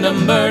mind a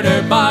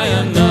murder by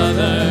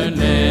another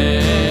name?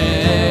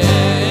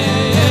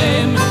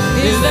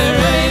 Is there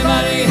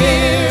anybody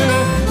here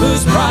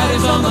whose pride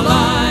is on the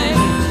line,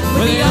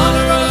 with the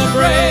honor of the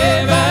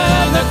brave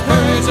and the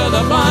courage of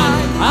the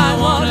blind? I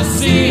want to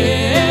see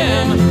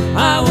him,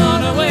 I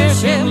want to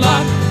wish him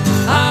luck,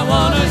 I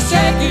want to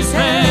shake his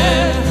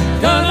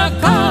hand, gonna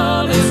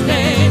call his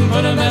name,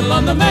 put a medal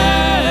on the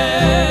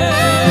man,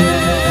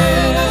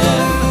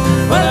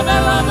 put a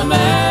medal on the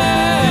man,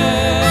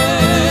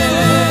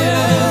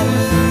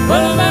 put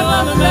a medal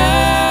on the man.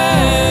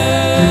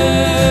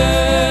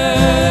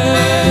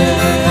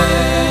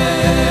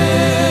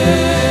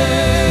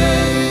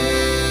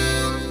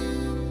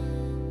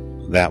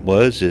 That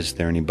was Is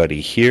There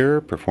Anybody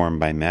Here, performed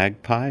by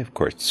Magpie. Of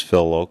course, it's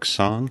Phil Ochs'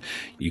 song.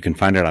 You can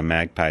find it on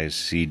Magpie's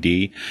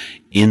CD,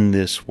 In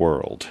This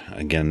World.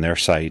 Again, their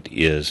site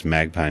is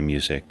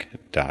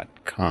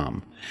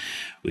magpiemusic.com.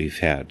 We've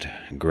had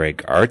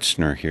Greg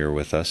Artzner here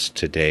with us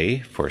today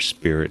for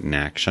Spirit in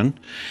Action.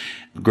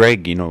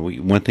 Greg, you know,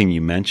 one thing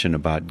you mentioned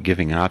about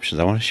giving options,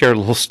 I want to share a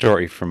little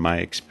story from my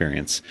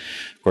experience.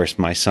 Of course,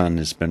 my son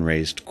has been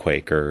raised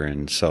Quaker,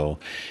 and so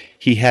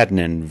he had an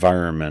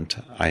environment,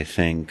 I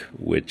think,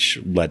 which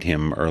led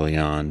him early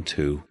on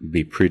to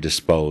be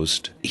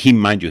predisposed. He,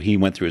 mind you, he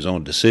went through his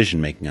own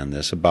decision-making on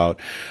this about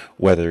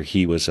whether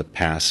he was a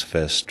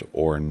pacifist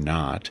or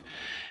not.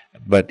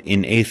 But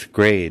in 8th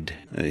grade,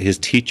 his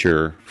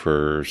teacher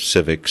for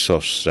civic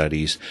social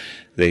studies,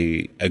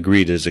 they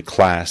agreed as a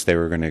class they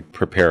were going to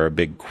prepare a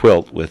big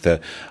quilt with a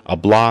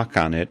block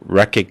on it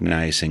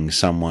recognizing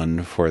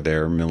someone for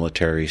their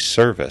military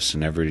service.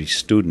 And every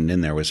student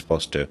in there was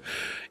supposed to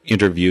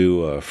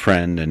interview a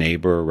friend, a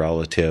neighbor, a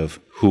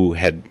relative who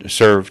had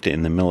served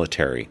in the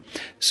military.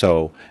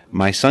 So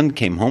my son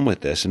came home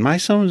with this, and my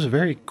son was a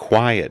very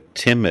quiet,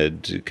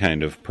 timid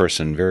kind of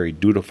person, very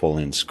dutiful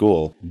in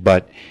school,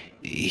 but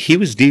he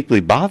was deeply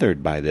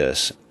bothered by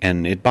this,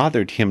 and it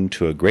bothered him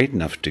to a great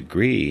enough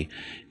degree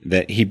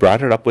that he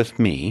brought it up with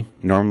me.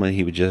 Normally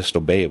he would just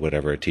obey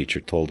whatever a teacher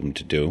told him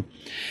to do.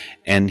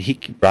 And he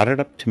brought it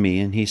up to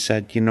me and he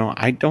said, you know,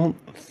 I don't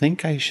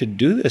think I should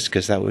do this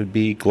because that would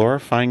be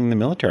glorifying the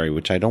military,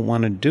 which I don't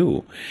want to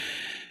do.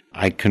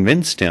 I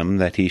convinced him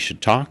that he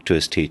should talk to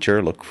his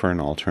teacher, look for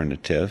an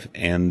alternative,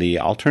 and the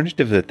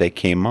alternative that they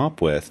came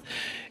up with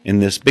in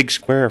this big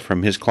square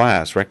from his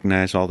class,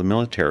 recognize all the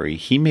military,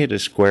 he made a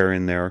square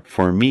in there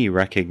for me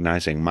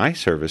recognizing my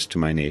service to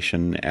my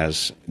nation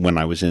as when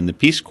I was in the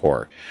Peace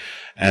Corps.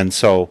 And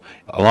so,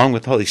 along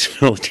with all these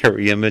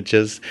military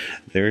images,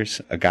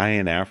 there's a guy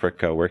in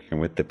Africa working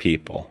with the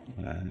people.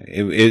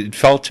 It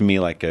felt to me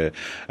like a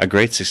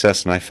great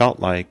success, and I felt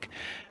like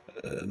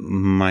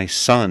my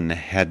son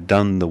had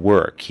done the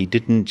work. He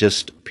didn't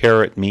just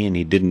parrot me and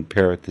he didn't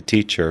parrot the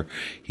teacher.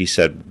 He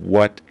said,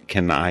 what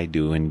can I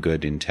do in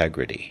good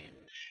integrity?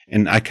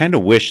 And I kind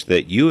of wish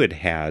that you had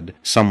had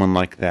someone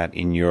like that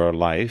in your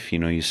life. You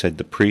know, you said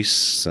the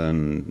priests,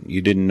 and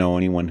you didn't know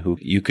anyone who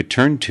you could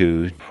turn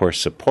to for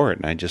support.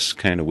 And I just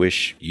kind of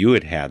wish you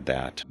had had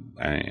that.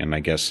 And I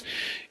guess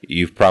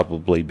you've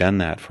probably been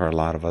that for a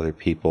lot of other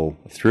people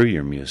through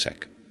your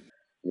music.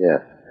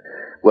 Yes.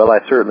 Well, I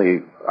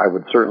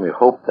would certainly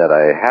hope that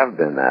I have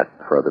been that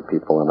for other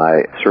people, and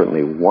I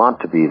certainly want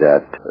to be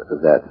that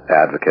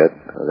advocate,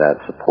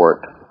 that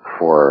support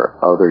for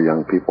other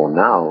young people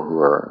now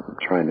who are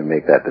trying to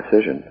make that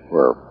decision, who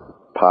are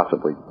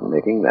possibly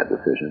making that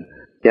decision.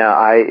 Yeah,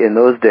 in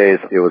those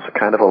days, it was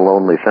kind of a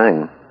lonely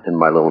thing in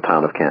my little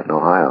town of Canton,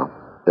 Ohio.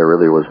 There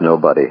really was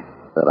nobody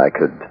that I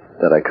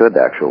could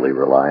actually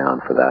rely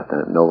on for that,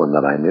 and no one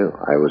that I knew.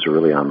 I was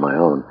really on my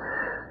own.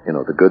 You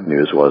know, the good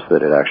news was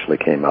that it actually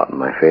came out in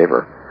my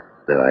favor,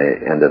 that I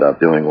ended up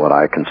doing what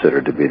I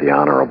considered to be the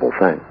honorable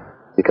thing.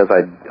 Because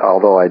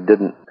although I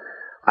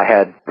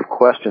had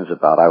questions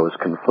I was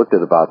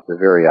conflicted about the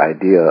very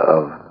idea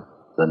of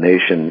the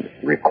nation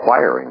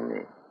requiring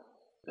me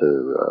to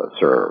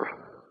serve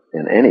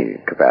in any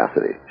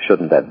capacity.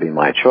 Shouldn't that be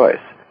my choice?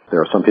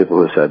 There are some people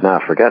who said,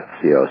 forget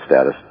CO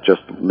status,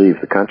 just leave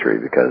the country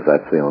because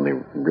that's the only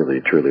really,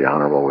 truly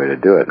honorable way to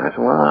do it. And I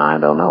said, well, I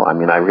don't know. I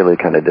mean, I really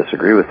kind of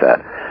disagree with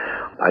that.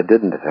 I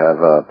didn't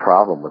have a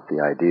problem with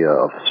the idea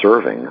of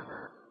serving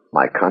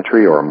my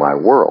country or my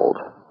world,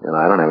 and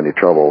I don't have any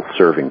trouble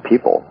serving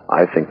people.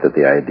 I think that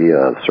the idea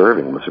of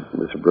serving was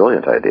a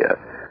brilliant idea,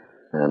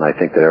 and I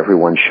think that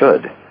everyone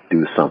should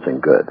do something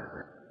good.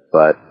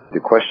 But the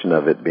question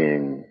of it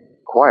being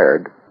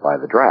required by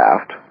the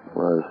draft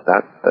was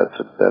that's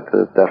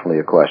definitely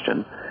a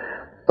question.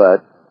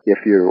 But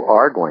if you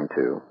are going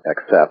to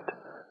accept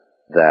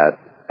that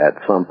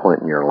at some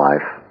point in your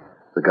life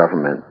the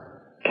government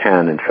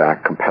can in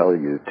fact compel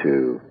you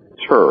to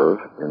serve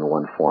in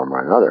one form or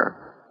another,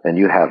 and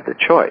you have the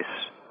choice,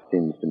 it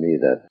seems to me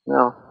that,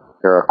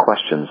 there are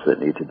questions that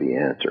need to be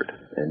answered,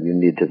 and you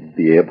need to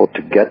be able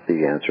to get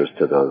the answers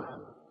to those,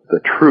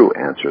 the true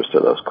answers to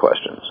those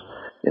questions.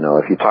 You know,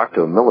 if you talk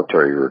to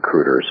military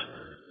recruiters,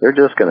 they're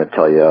just going to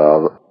tell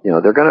you,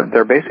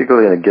 they're basically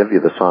going to give you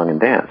the song and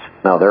dance.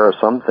 Now, there are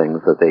some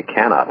things that they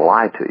cannot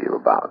lie to you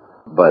about,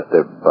 but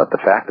the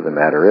fact of the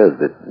matter is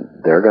that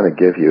they're going to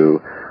give you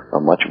a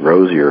much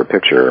rosier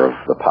picture of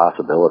the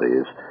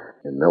possibilities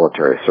in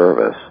military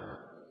service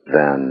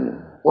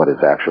than what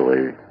is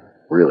actually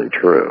really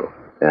true.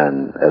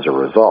 And as a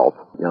result,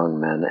 young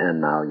men and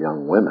now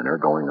young women are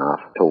going off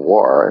to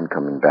war and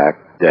coming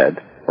back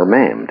dead or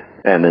maimed.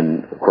 And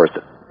then, of course,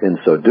 in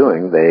so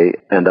doing, they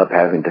end up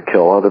having to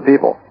kill other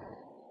people.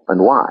 And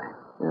why?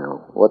 You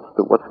know,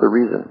 what's the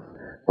reason?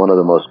 One of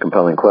the most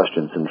compelling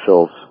questions in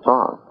Phil's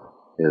song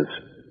is,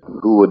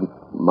 who would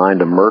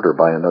mind a murder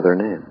by another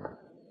name?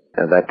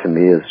 And that to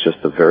me is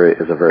just a very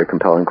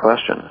compelling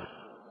question.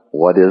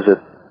 What is it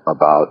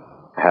about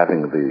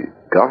having the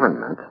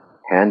government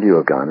hand you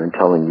a gun and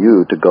telling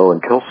you to go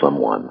and kill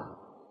someone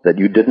that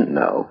you didn't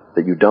know,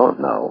 that you don't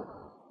know,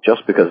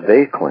 just because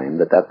they claim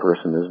that that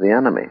person is the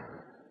enemy?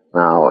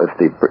 Now, if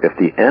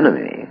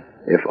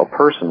a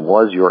person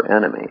was your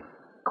enemy,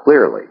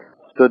 clearly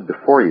stood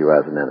before you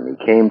as an enemy,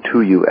 came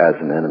to you as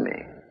an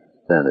enemy,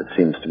 then it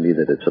seems to me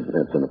that it's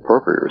an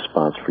appropriate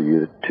response for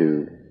you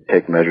to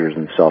take measures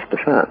in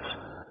self-defense,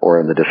 or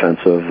in the defense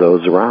of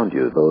those around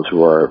you, those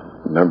who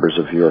are members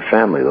of your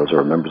family, those who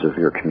are members of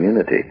your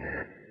community.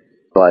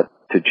 But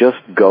to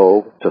just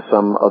go to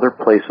some other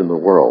place in the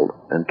world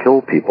and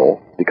kill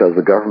people because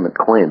the government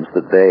claims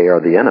that they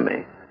are the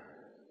enemy,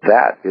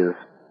 that is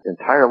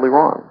entirely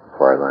wrong, as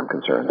far as I'm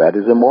concerned. That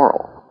is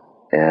immoral.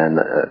 And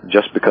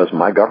just because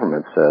my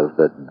government says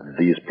that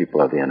these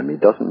people are the enemy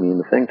doesn't mean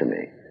a thing to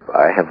me.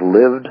 I have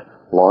lived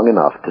long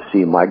enough to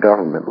see my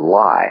government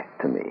lie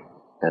to me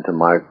and to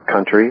my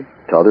country,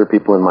 to other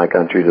people in my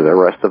country, to the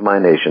rest of my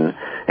nation,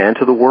 and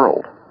to the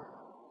world,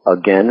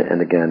 again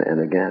and again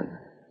and again.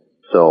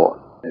 So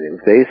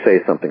if they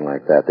say something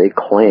like that, they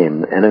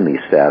claim enemy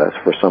status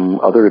for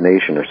some other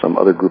nation or some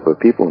other group of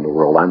people in the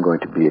world, I'm going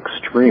to be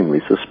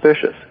extremely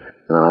suspicious.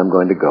 And I'm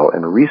going to go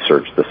and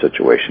research the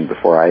situation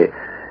before I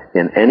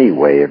in any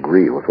way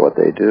agree with what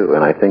they do.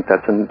 And I think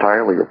that's an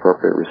entirely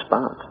appropriate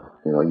response.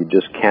 You know, you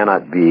just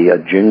cannot be a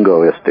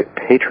jingoistic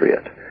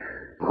patriot.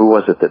 Who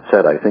was it that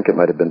said, I think it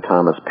might have been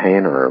Thomas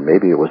Paine, or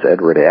maybe it was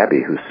Edward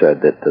Abbey, who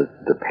said that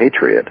the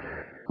patriot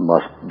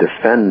must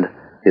defend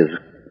his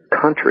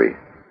country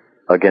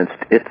against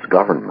its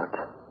government.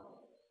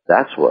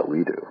 That's what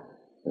we do.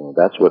 You know,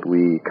 that's what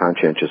we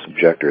conscientious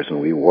objectors and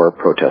we war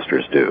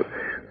protesters do.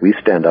 We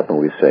stand up and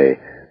we say,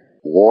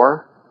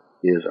 war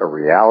is a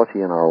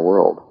reality in our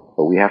world,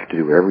 but we have to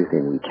do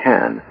everything we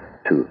can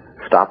to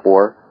stop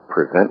war,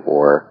 prevent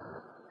war,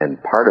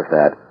 and part of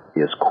that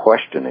is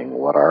questioning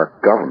what our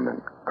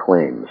government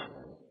claims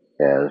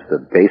as the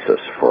basis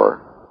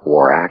for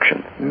war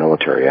action,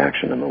 military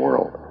action in the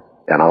world.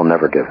 And I'll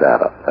never give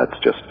that up.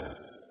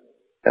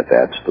 That's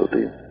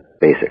absolutely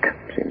basic,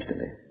 seems to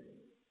me.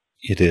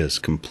 It is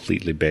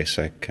completely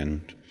basic,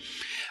 and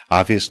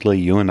obviously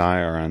you and I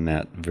are on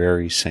that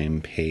very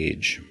same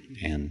page,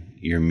 and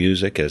your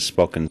music has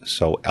spoken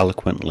so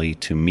eloquently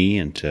to me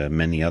and to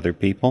many other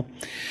people.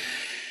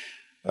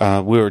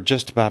 We're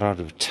just about out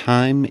of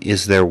time.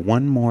 Is there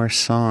one more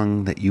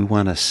song that you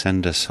want to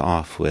send us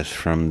off with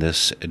from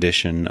this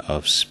edition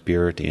of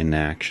Spirit in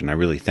Action? I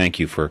really thank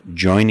you for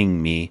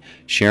joining me,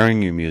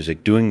 sharing your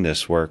music, doing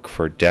this work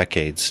for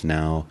decades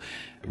now.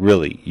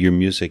 Really, your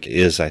music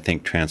is, I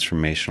think,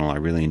 transformational. I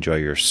really enjoy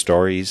your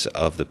stories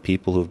of the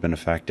people who've been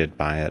affected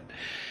by it.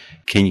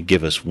 Can you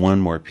give us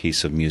one more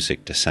piece of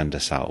music to send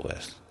us out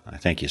with? I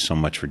thank you so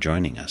much for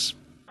joining us.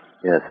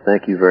 Yes,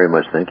 thank you very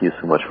much. Thank you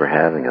so much for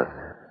having us.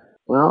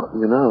 Well,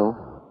 you know,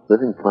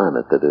 Living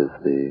Planet, that is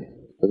the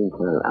Living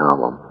Planet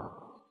album,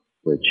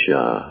 which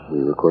we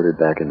recorded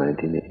back in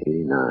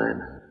 1989,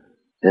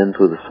 ends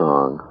with a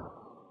song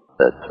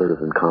that sort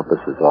of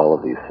encompasses all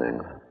of these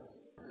things.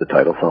 The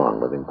title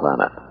song, Living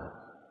Planet.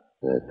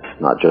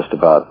 It's not just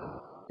about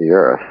the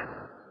earth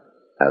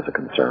as a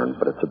concern,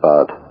 but it's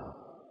about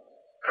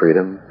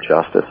freedom,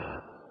 justice,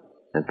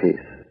 and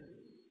peace.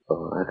 So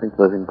I think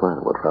Living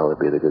Planet would probably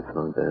be the good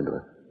song to end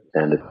with.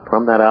 And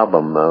from that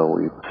album,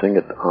 we sing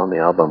it on the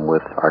album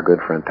with our good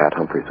friend Pat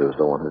Humphries, who was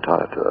the one who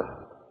taught it to us.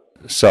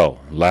 So,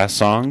 last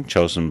song,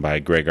 chosen by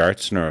Greg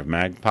Artzner of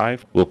Magpie.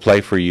 We'll play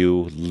for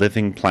you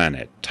Living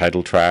Planet,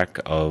 title track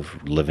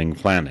of Living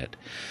Planet.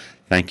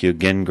 Thank you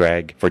again,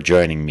 Greg, for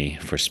joining me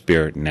for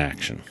Spirit in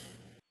Action.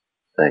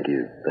 Thank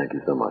you. Thank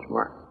you so much,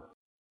 Mark.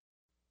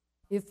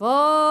 If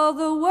all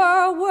the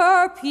world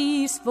were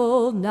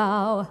peaceful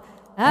now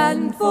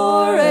and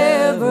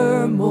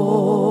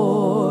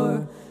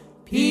forevermore,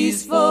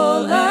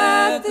 peaceful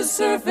at the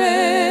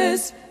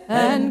surface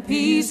and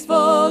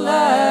peaceful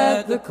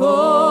at the core,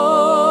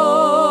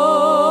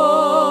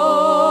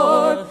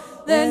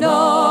 then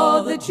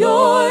all the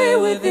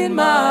joy within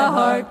my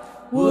heart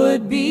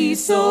would be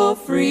so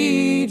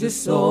free to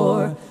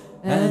soar.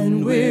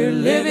 And we're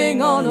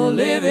living on a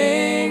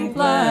living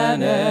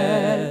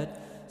planet.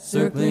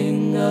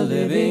 circling a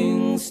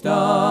living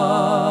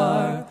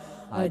star.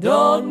 I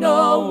don't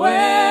know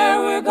where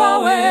we're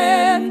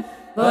going,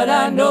 but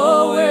I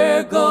know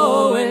we're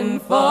going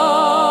far.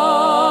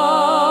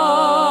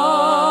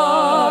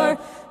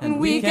 And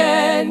we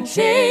can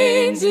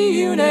change the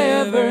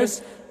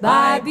universe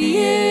by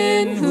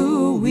being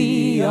who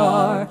we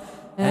are.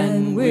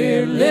 And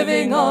we're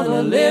living on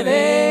a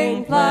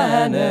living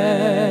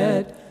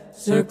planet,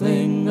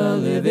 circling a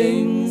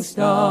living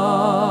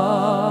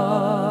star.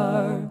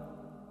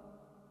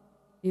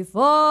 If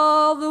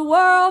all the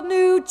world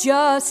knew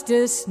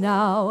justice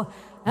now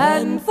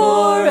and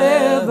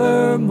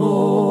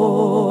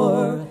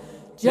forevermore,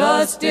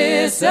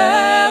 justice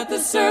at the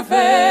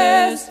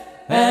surface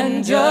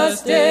and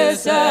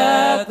justice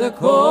at the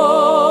core,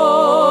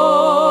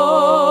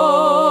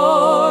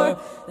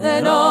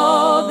 then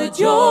all the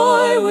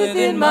joy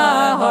within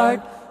my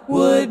heart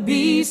would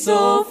be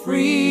so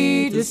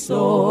free to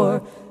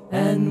soar.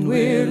 And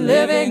we're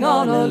living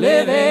on a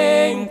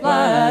living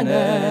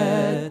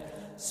planet,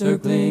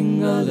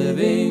 circling a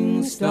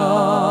living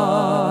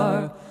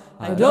star.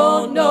 I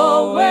don't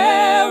know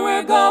where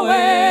we're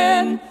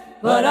going,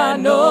 but I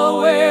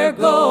know we're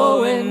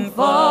going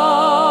far.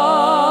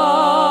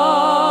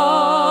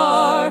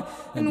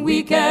 And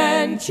we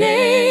can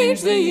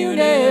change the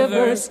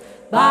universe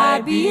by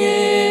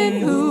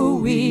being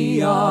who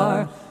we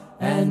are.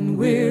 And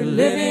we're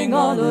living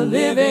on a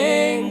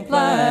living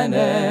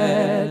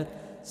planet,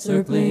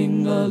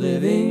 circling a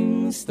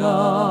living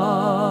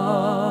star.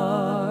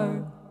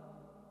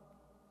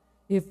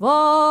 If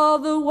all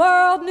the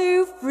world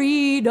knew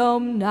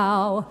freedom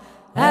now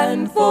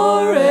and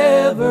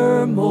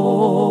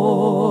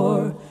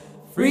forevermore,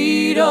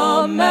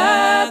 freedom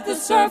at the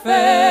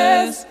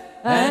surface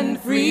and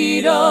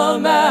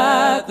freedom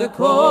at the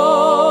core,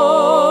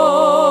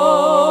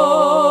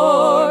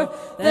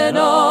 then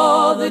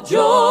all the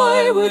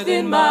joy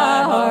within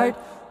my heart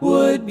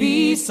would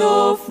be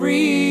so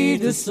free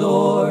to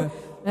soar.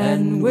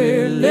 And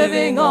we're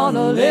living on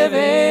a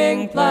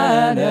living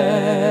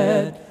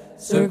planet,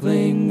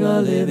 circling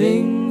a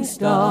living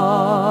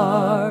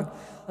star.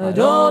 I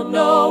don't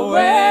know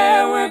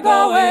where we're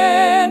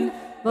going,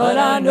 but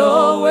I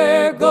know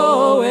we're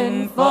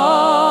going far.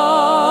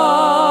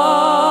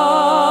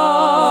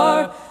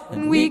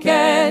 And we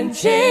can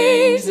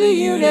change the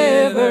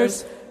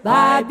universe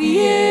by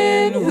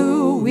being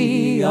who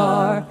we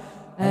are.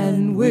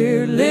 And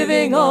we're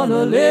living on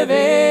a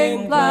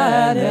living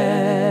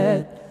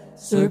planet,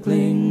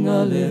 circling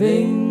a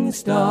living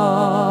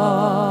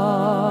star.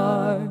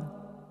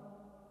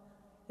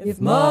 If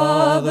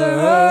Mother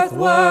Earth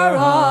were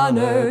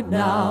honored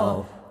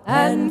now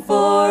and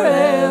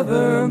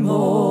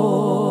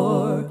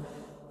forevermore,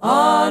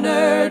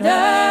 honored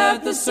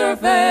at the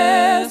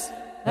surface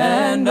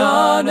and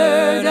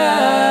honored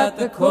at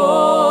the core,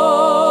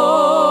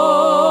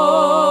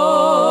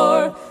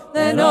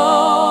 then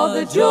all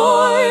the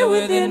joy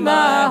within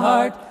my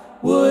heart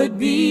would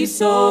be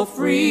so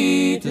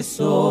free to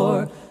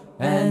soar.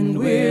 And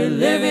we're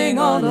living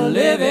on a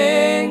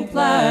living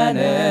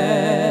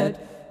planet,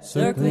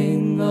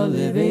 circling a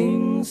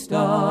living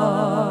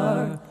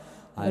star.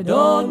 I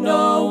don't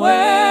know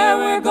where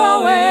we're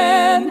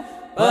going,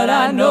 but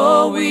I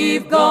know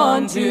we've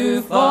gone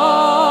too far.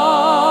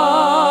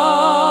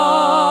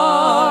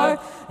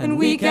 And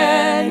we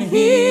can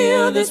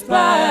heal this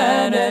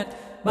planet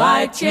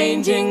by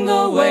changing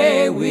the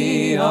way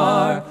we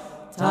are.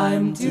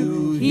 Time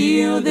to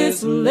heal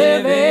this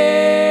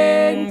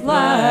living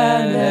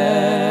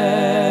planet.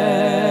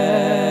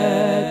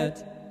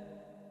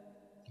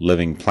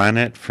 Living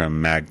Planet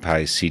from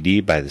Magpie's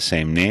CD by the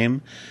same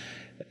name.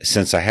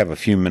 Since I have a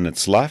few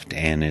minutes left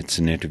and it's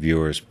an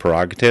interviewer's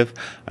prerogative,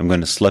 I'm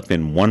going to slip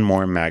in one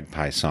more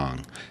Magpie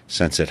song,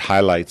 since it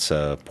highlights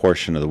a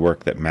portion of the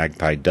work that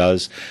Magpie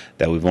does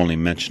that we've only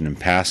mentioned in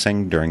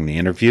passing during the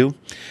interview.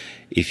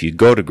 If you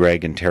go to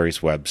Greg and Terry's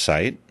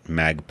website,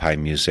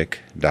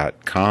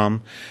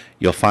 magpiemusic.com,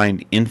 you'll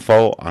find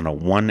info on a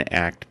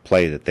one-act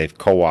play that they've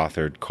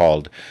co-authored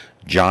called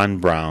John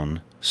Brown,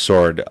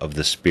 Sword of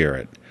the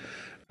Spirit.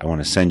 I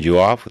want to send you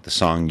off with the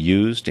song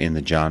used in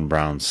the John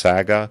Brown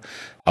saga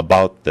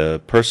about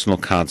the personal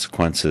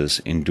consequences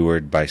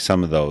endured by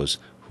some of those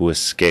who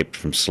escaped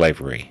from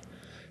slavery.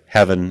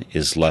 Heaven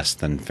is Less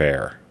Than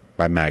Fair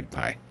by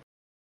Magpie.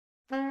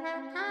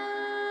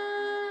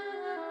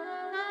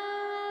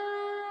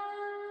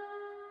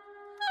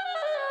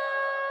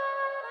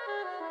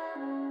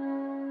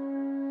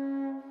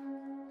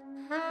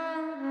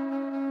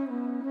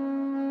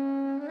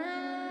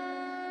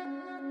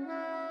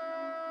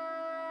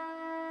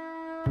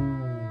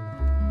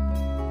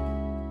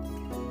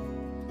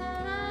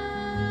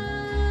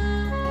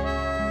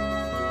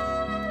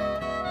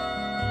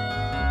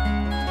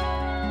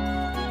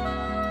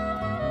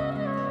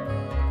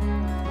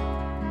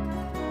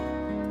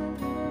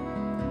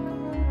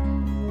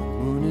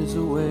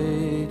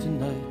 Away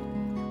tonight,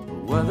 the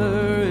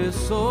weather is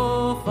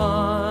so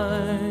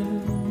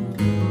fine.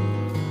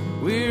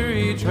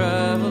 Weary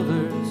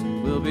travelers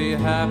will be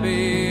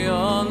happy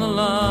on the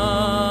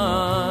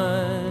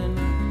line.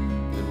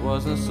 It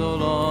wasn't so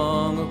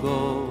long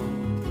ago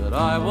that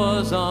I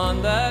was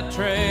on that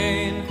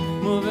train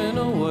moving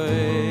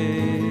away,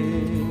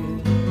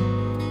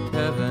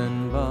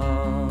 heaven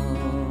bound.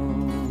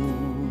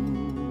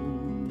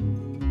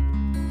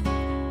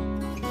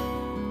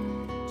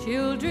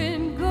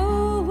 Children,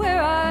 go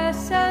where I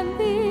send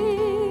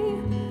thee.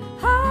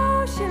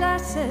 How shall I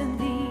send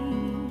thee?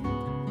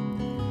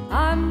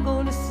 I'm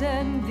gonna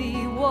send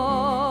thee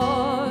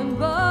one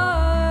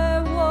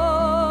by one.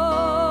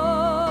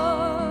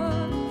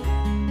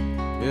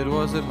 It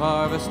was at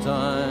harvest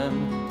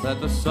time that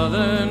the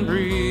southern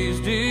breeze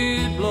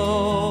did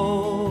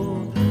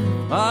blow.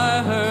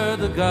 I heard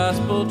the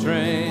gospel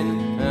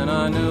train and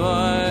I knew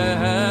I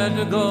had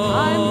to go.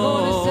 I'm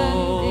gonna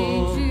send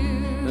thee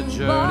two. The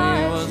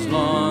journey was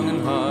long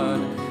and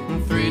hard,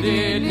 and 3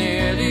 did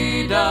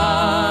nearly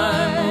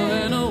die.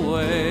 Moving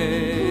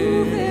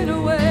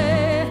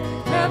away,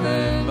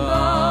 heaven bound.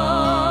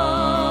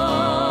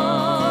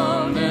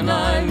 And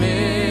I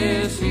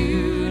miss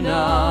you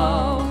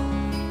now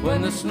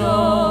when the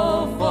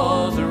snow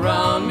falls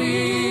around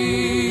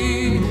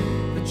me.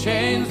 The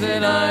chains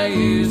that I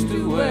used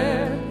to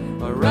wear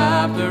are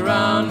wrapped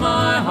around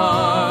my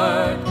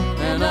heart,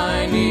 and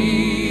I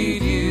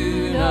need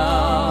you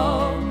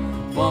now,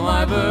 for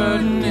my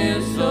burden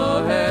is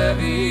so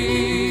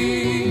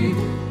heavy.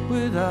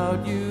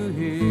 Without you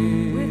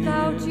here,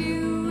 without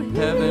you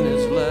here, heaven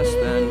is less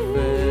than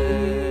fair.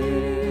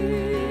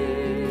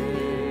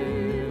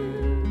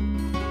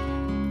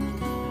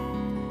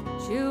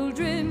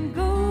 Children,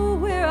 go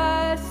where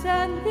I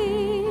send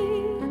thee.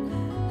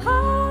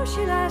 How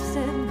shall I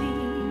send thee?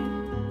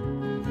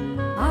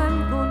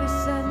 I'm gonna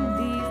send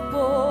thee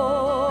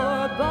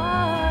 4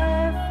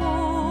 by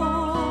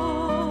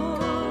 4.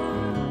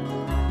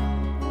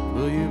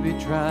 Will you be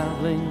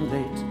traveling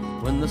late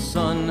when the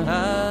sun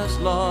has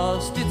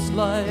lost its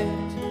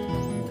light?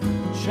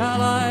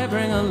 Shall I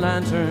bring a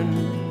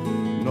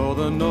lantern? No,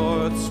 the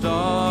North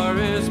Star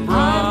is bright.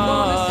 I'm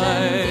gonna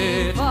send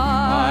thee 5 I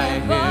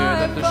hear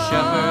that the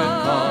shepherd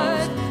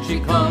calls. She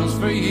comes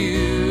for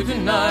you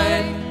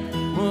tonight.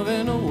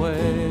 Moving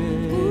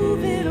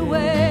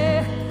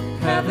away,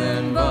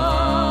 heaven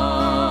bound.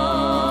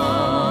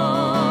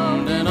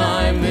 And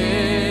I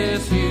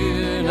miss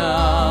you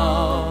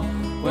now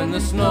when the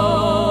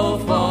snow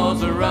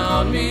falls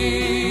around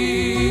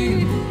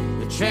me.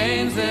 The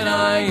chains that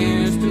I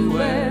used to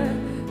wear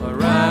are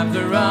wrapped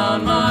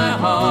around my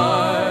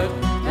heart,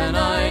 and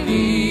I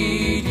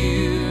need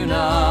you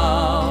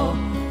now,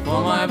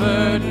 for my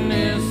burden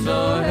is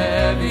so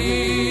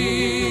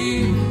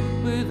heavy.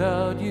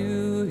 Without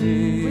you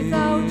here,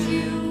 without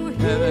you here,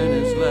 heaven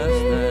is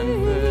less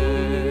than fair.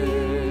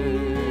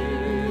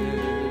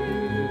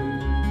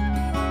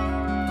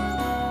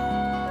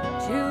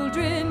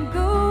 Children,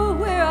 go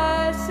where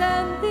I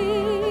send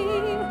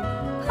thee.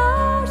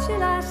 How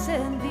shall I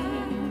send thee?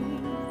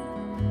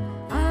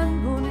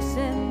 I'm gonna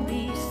send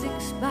thee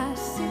 6 by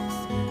 6,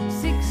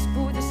 6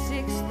 for the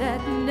 6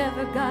 that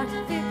never got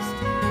fixed.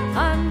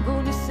 I'm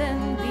gonna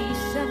send thee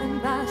 7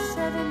 by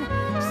 7,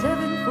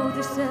 7 for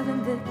the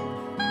 7 that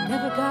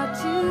never got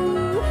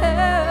to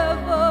heaven.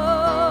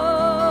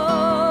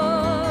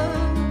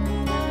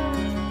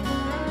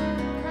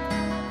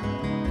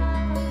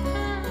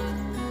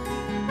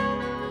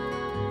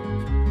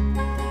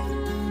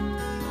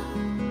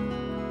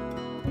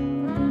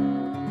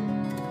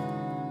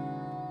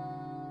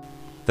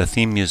 The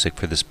theme music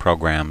for this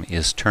program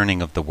is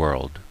Turning of the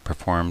World,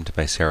 performed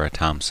by Sarah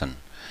Thompson.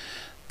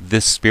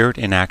 This Spirit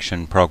in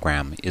Action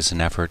program is an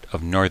effort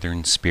of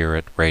Northern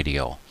Spirit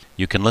Radio.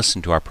 You can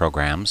listen to our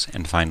programs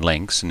and find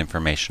links and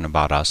information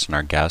about us and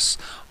our guests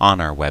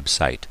on our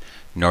website,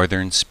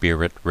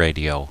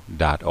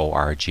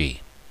 northernspiritradio.org.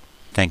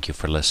 Thank you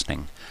for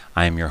listening.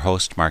 I am your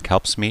host, Mark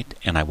Helpsmeet,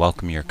 and I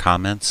welcome your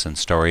comments and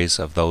stories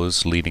of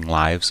those leading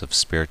lives of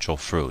spiritual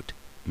fruit.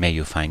 May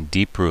you find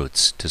deep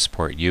roots to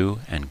support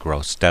you and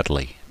grow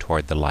steadily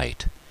toward the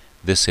light.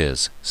 This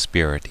is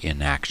Spirit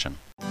in Action.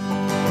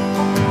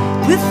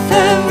 With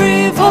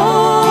every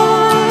voice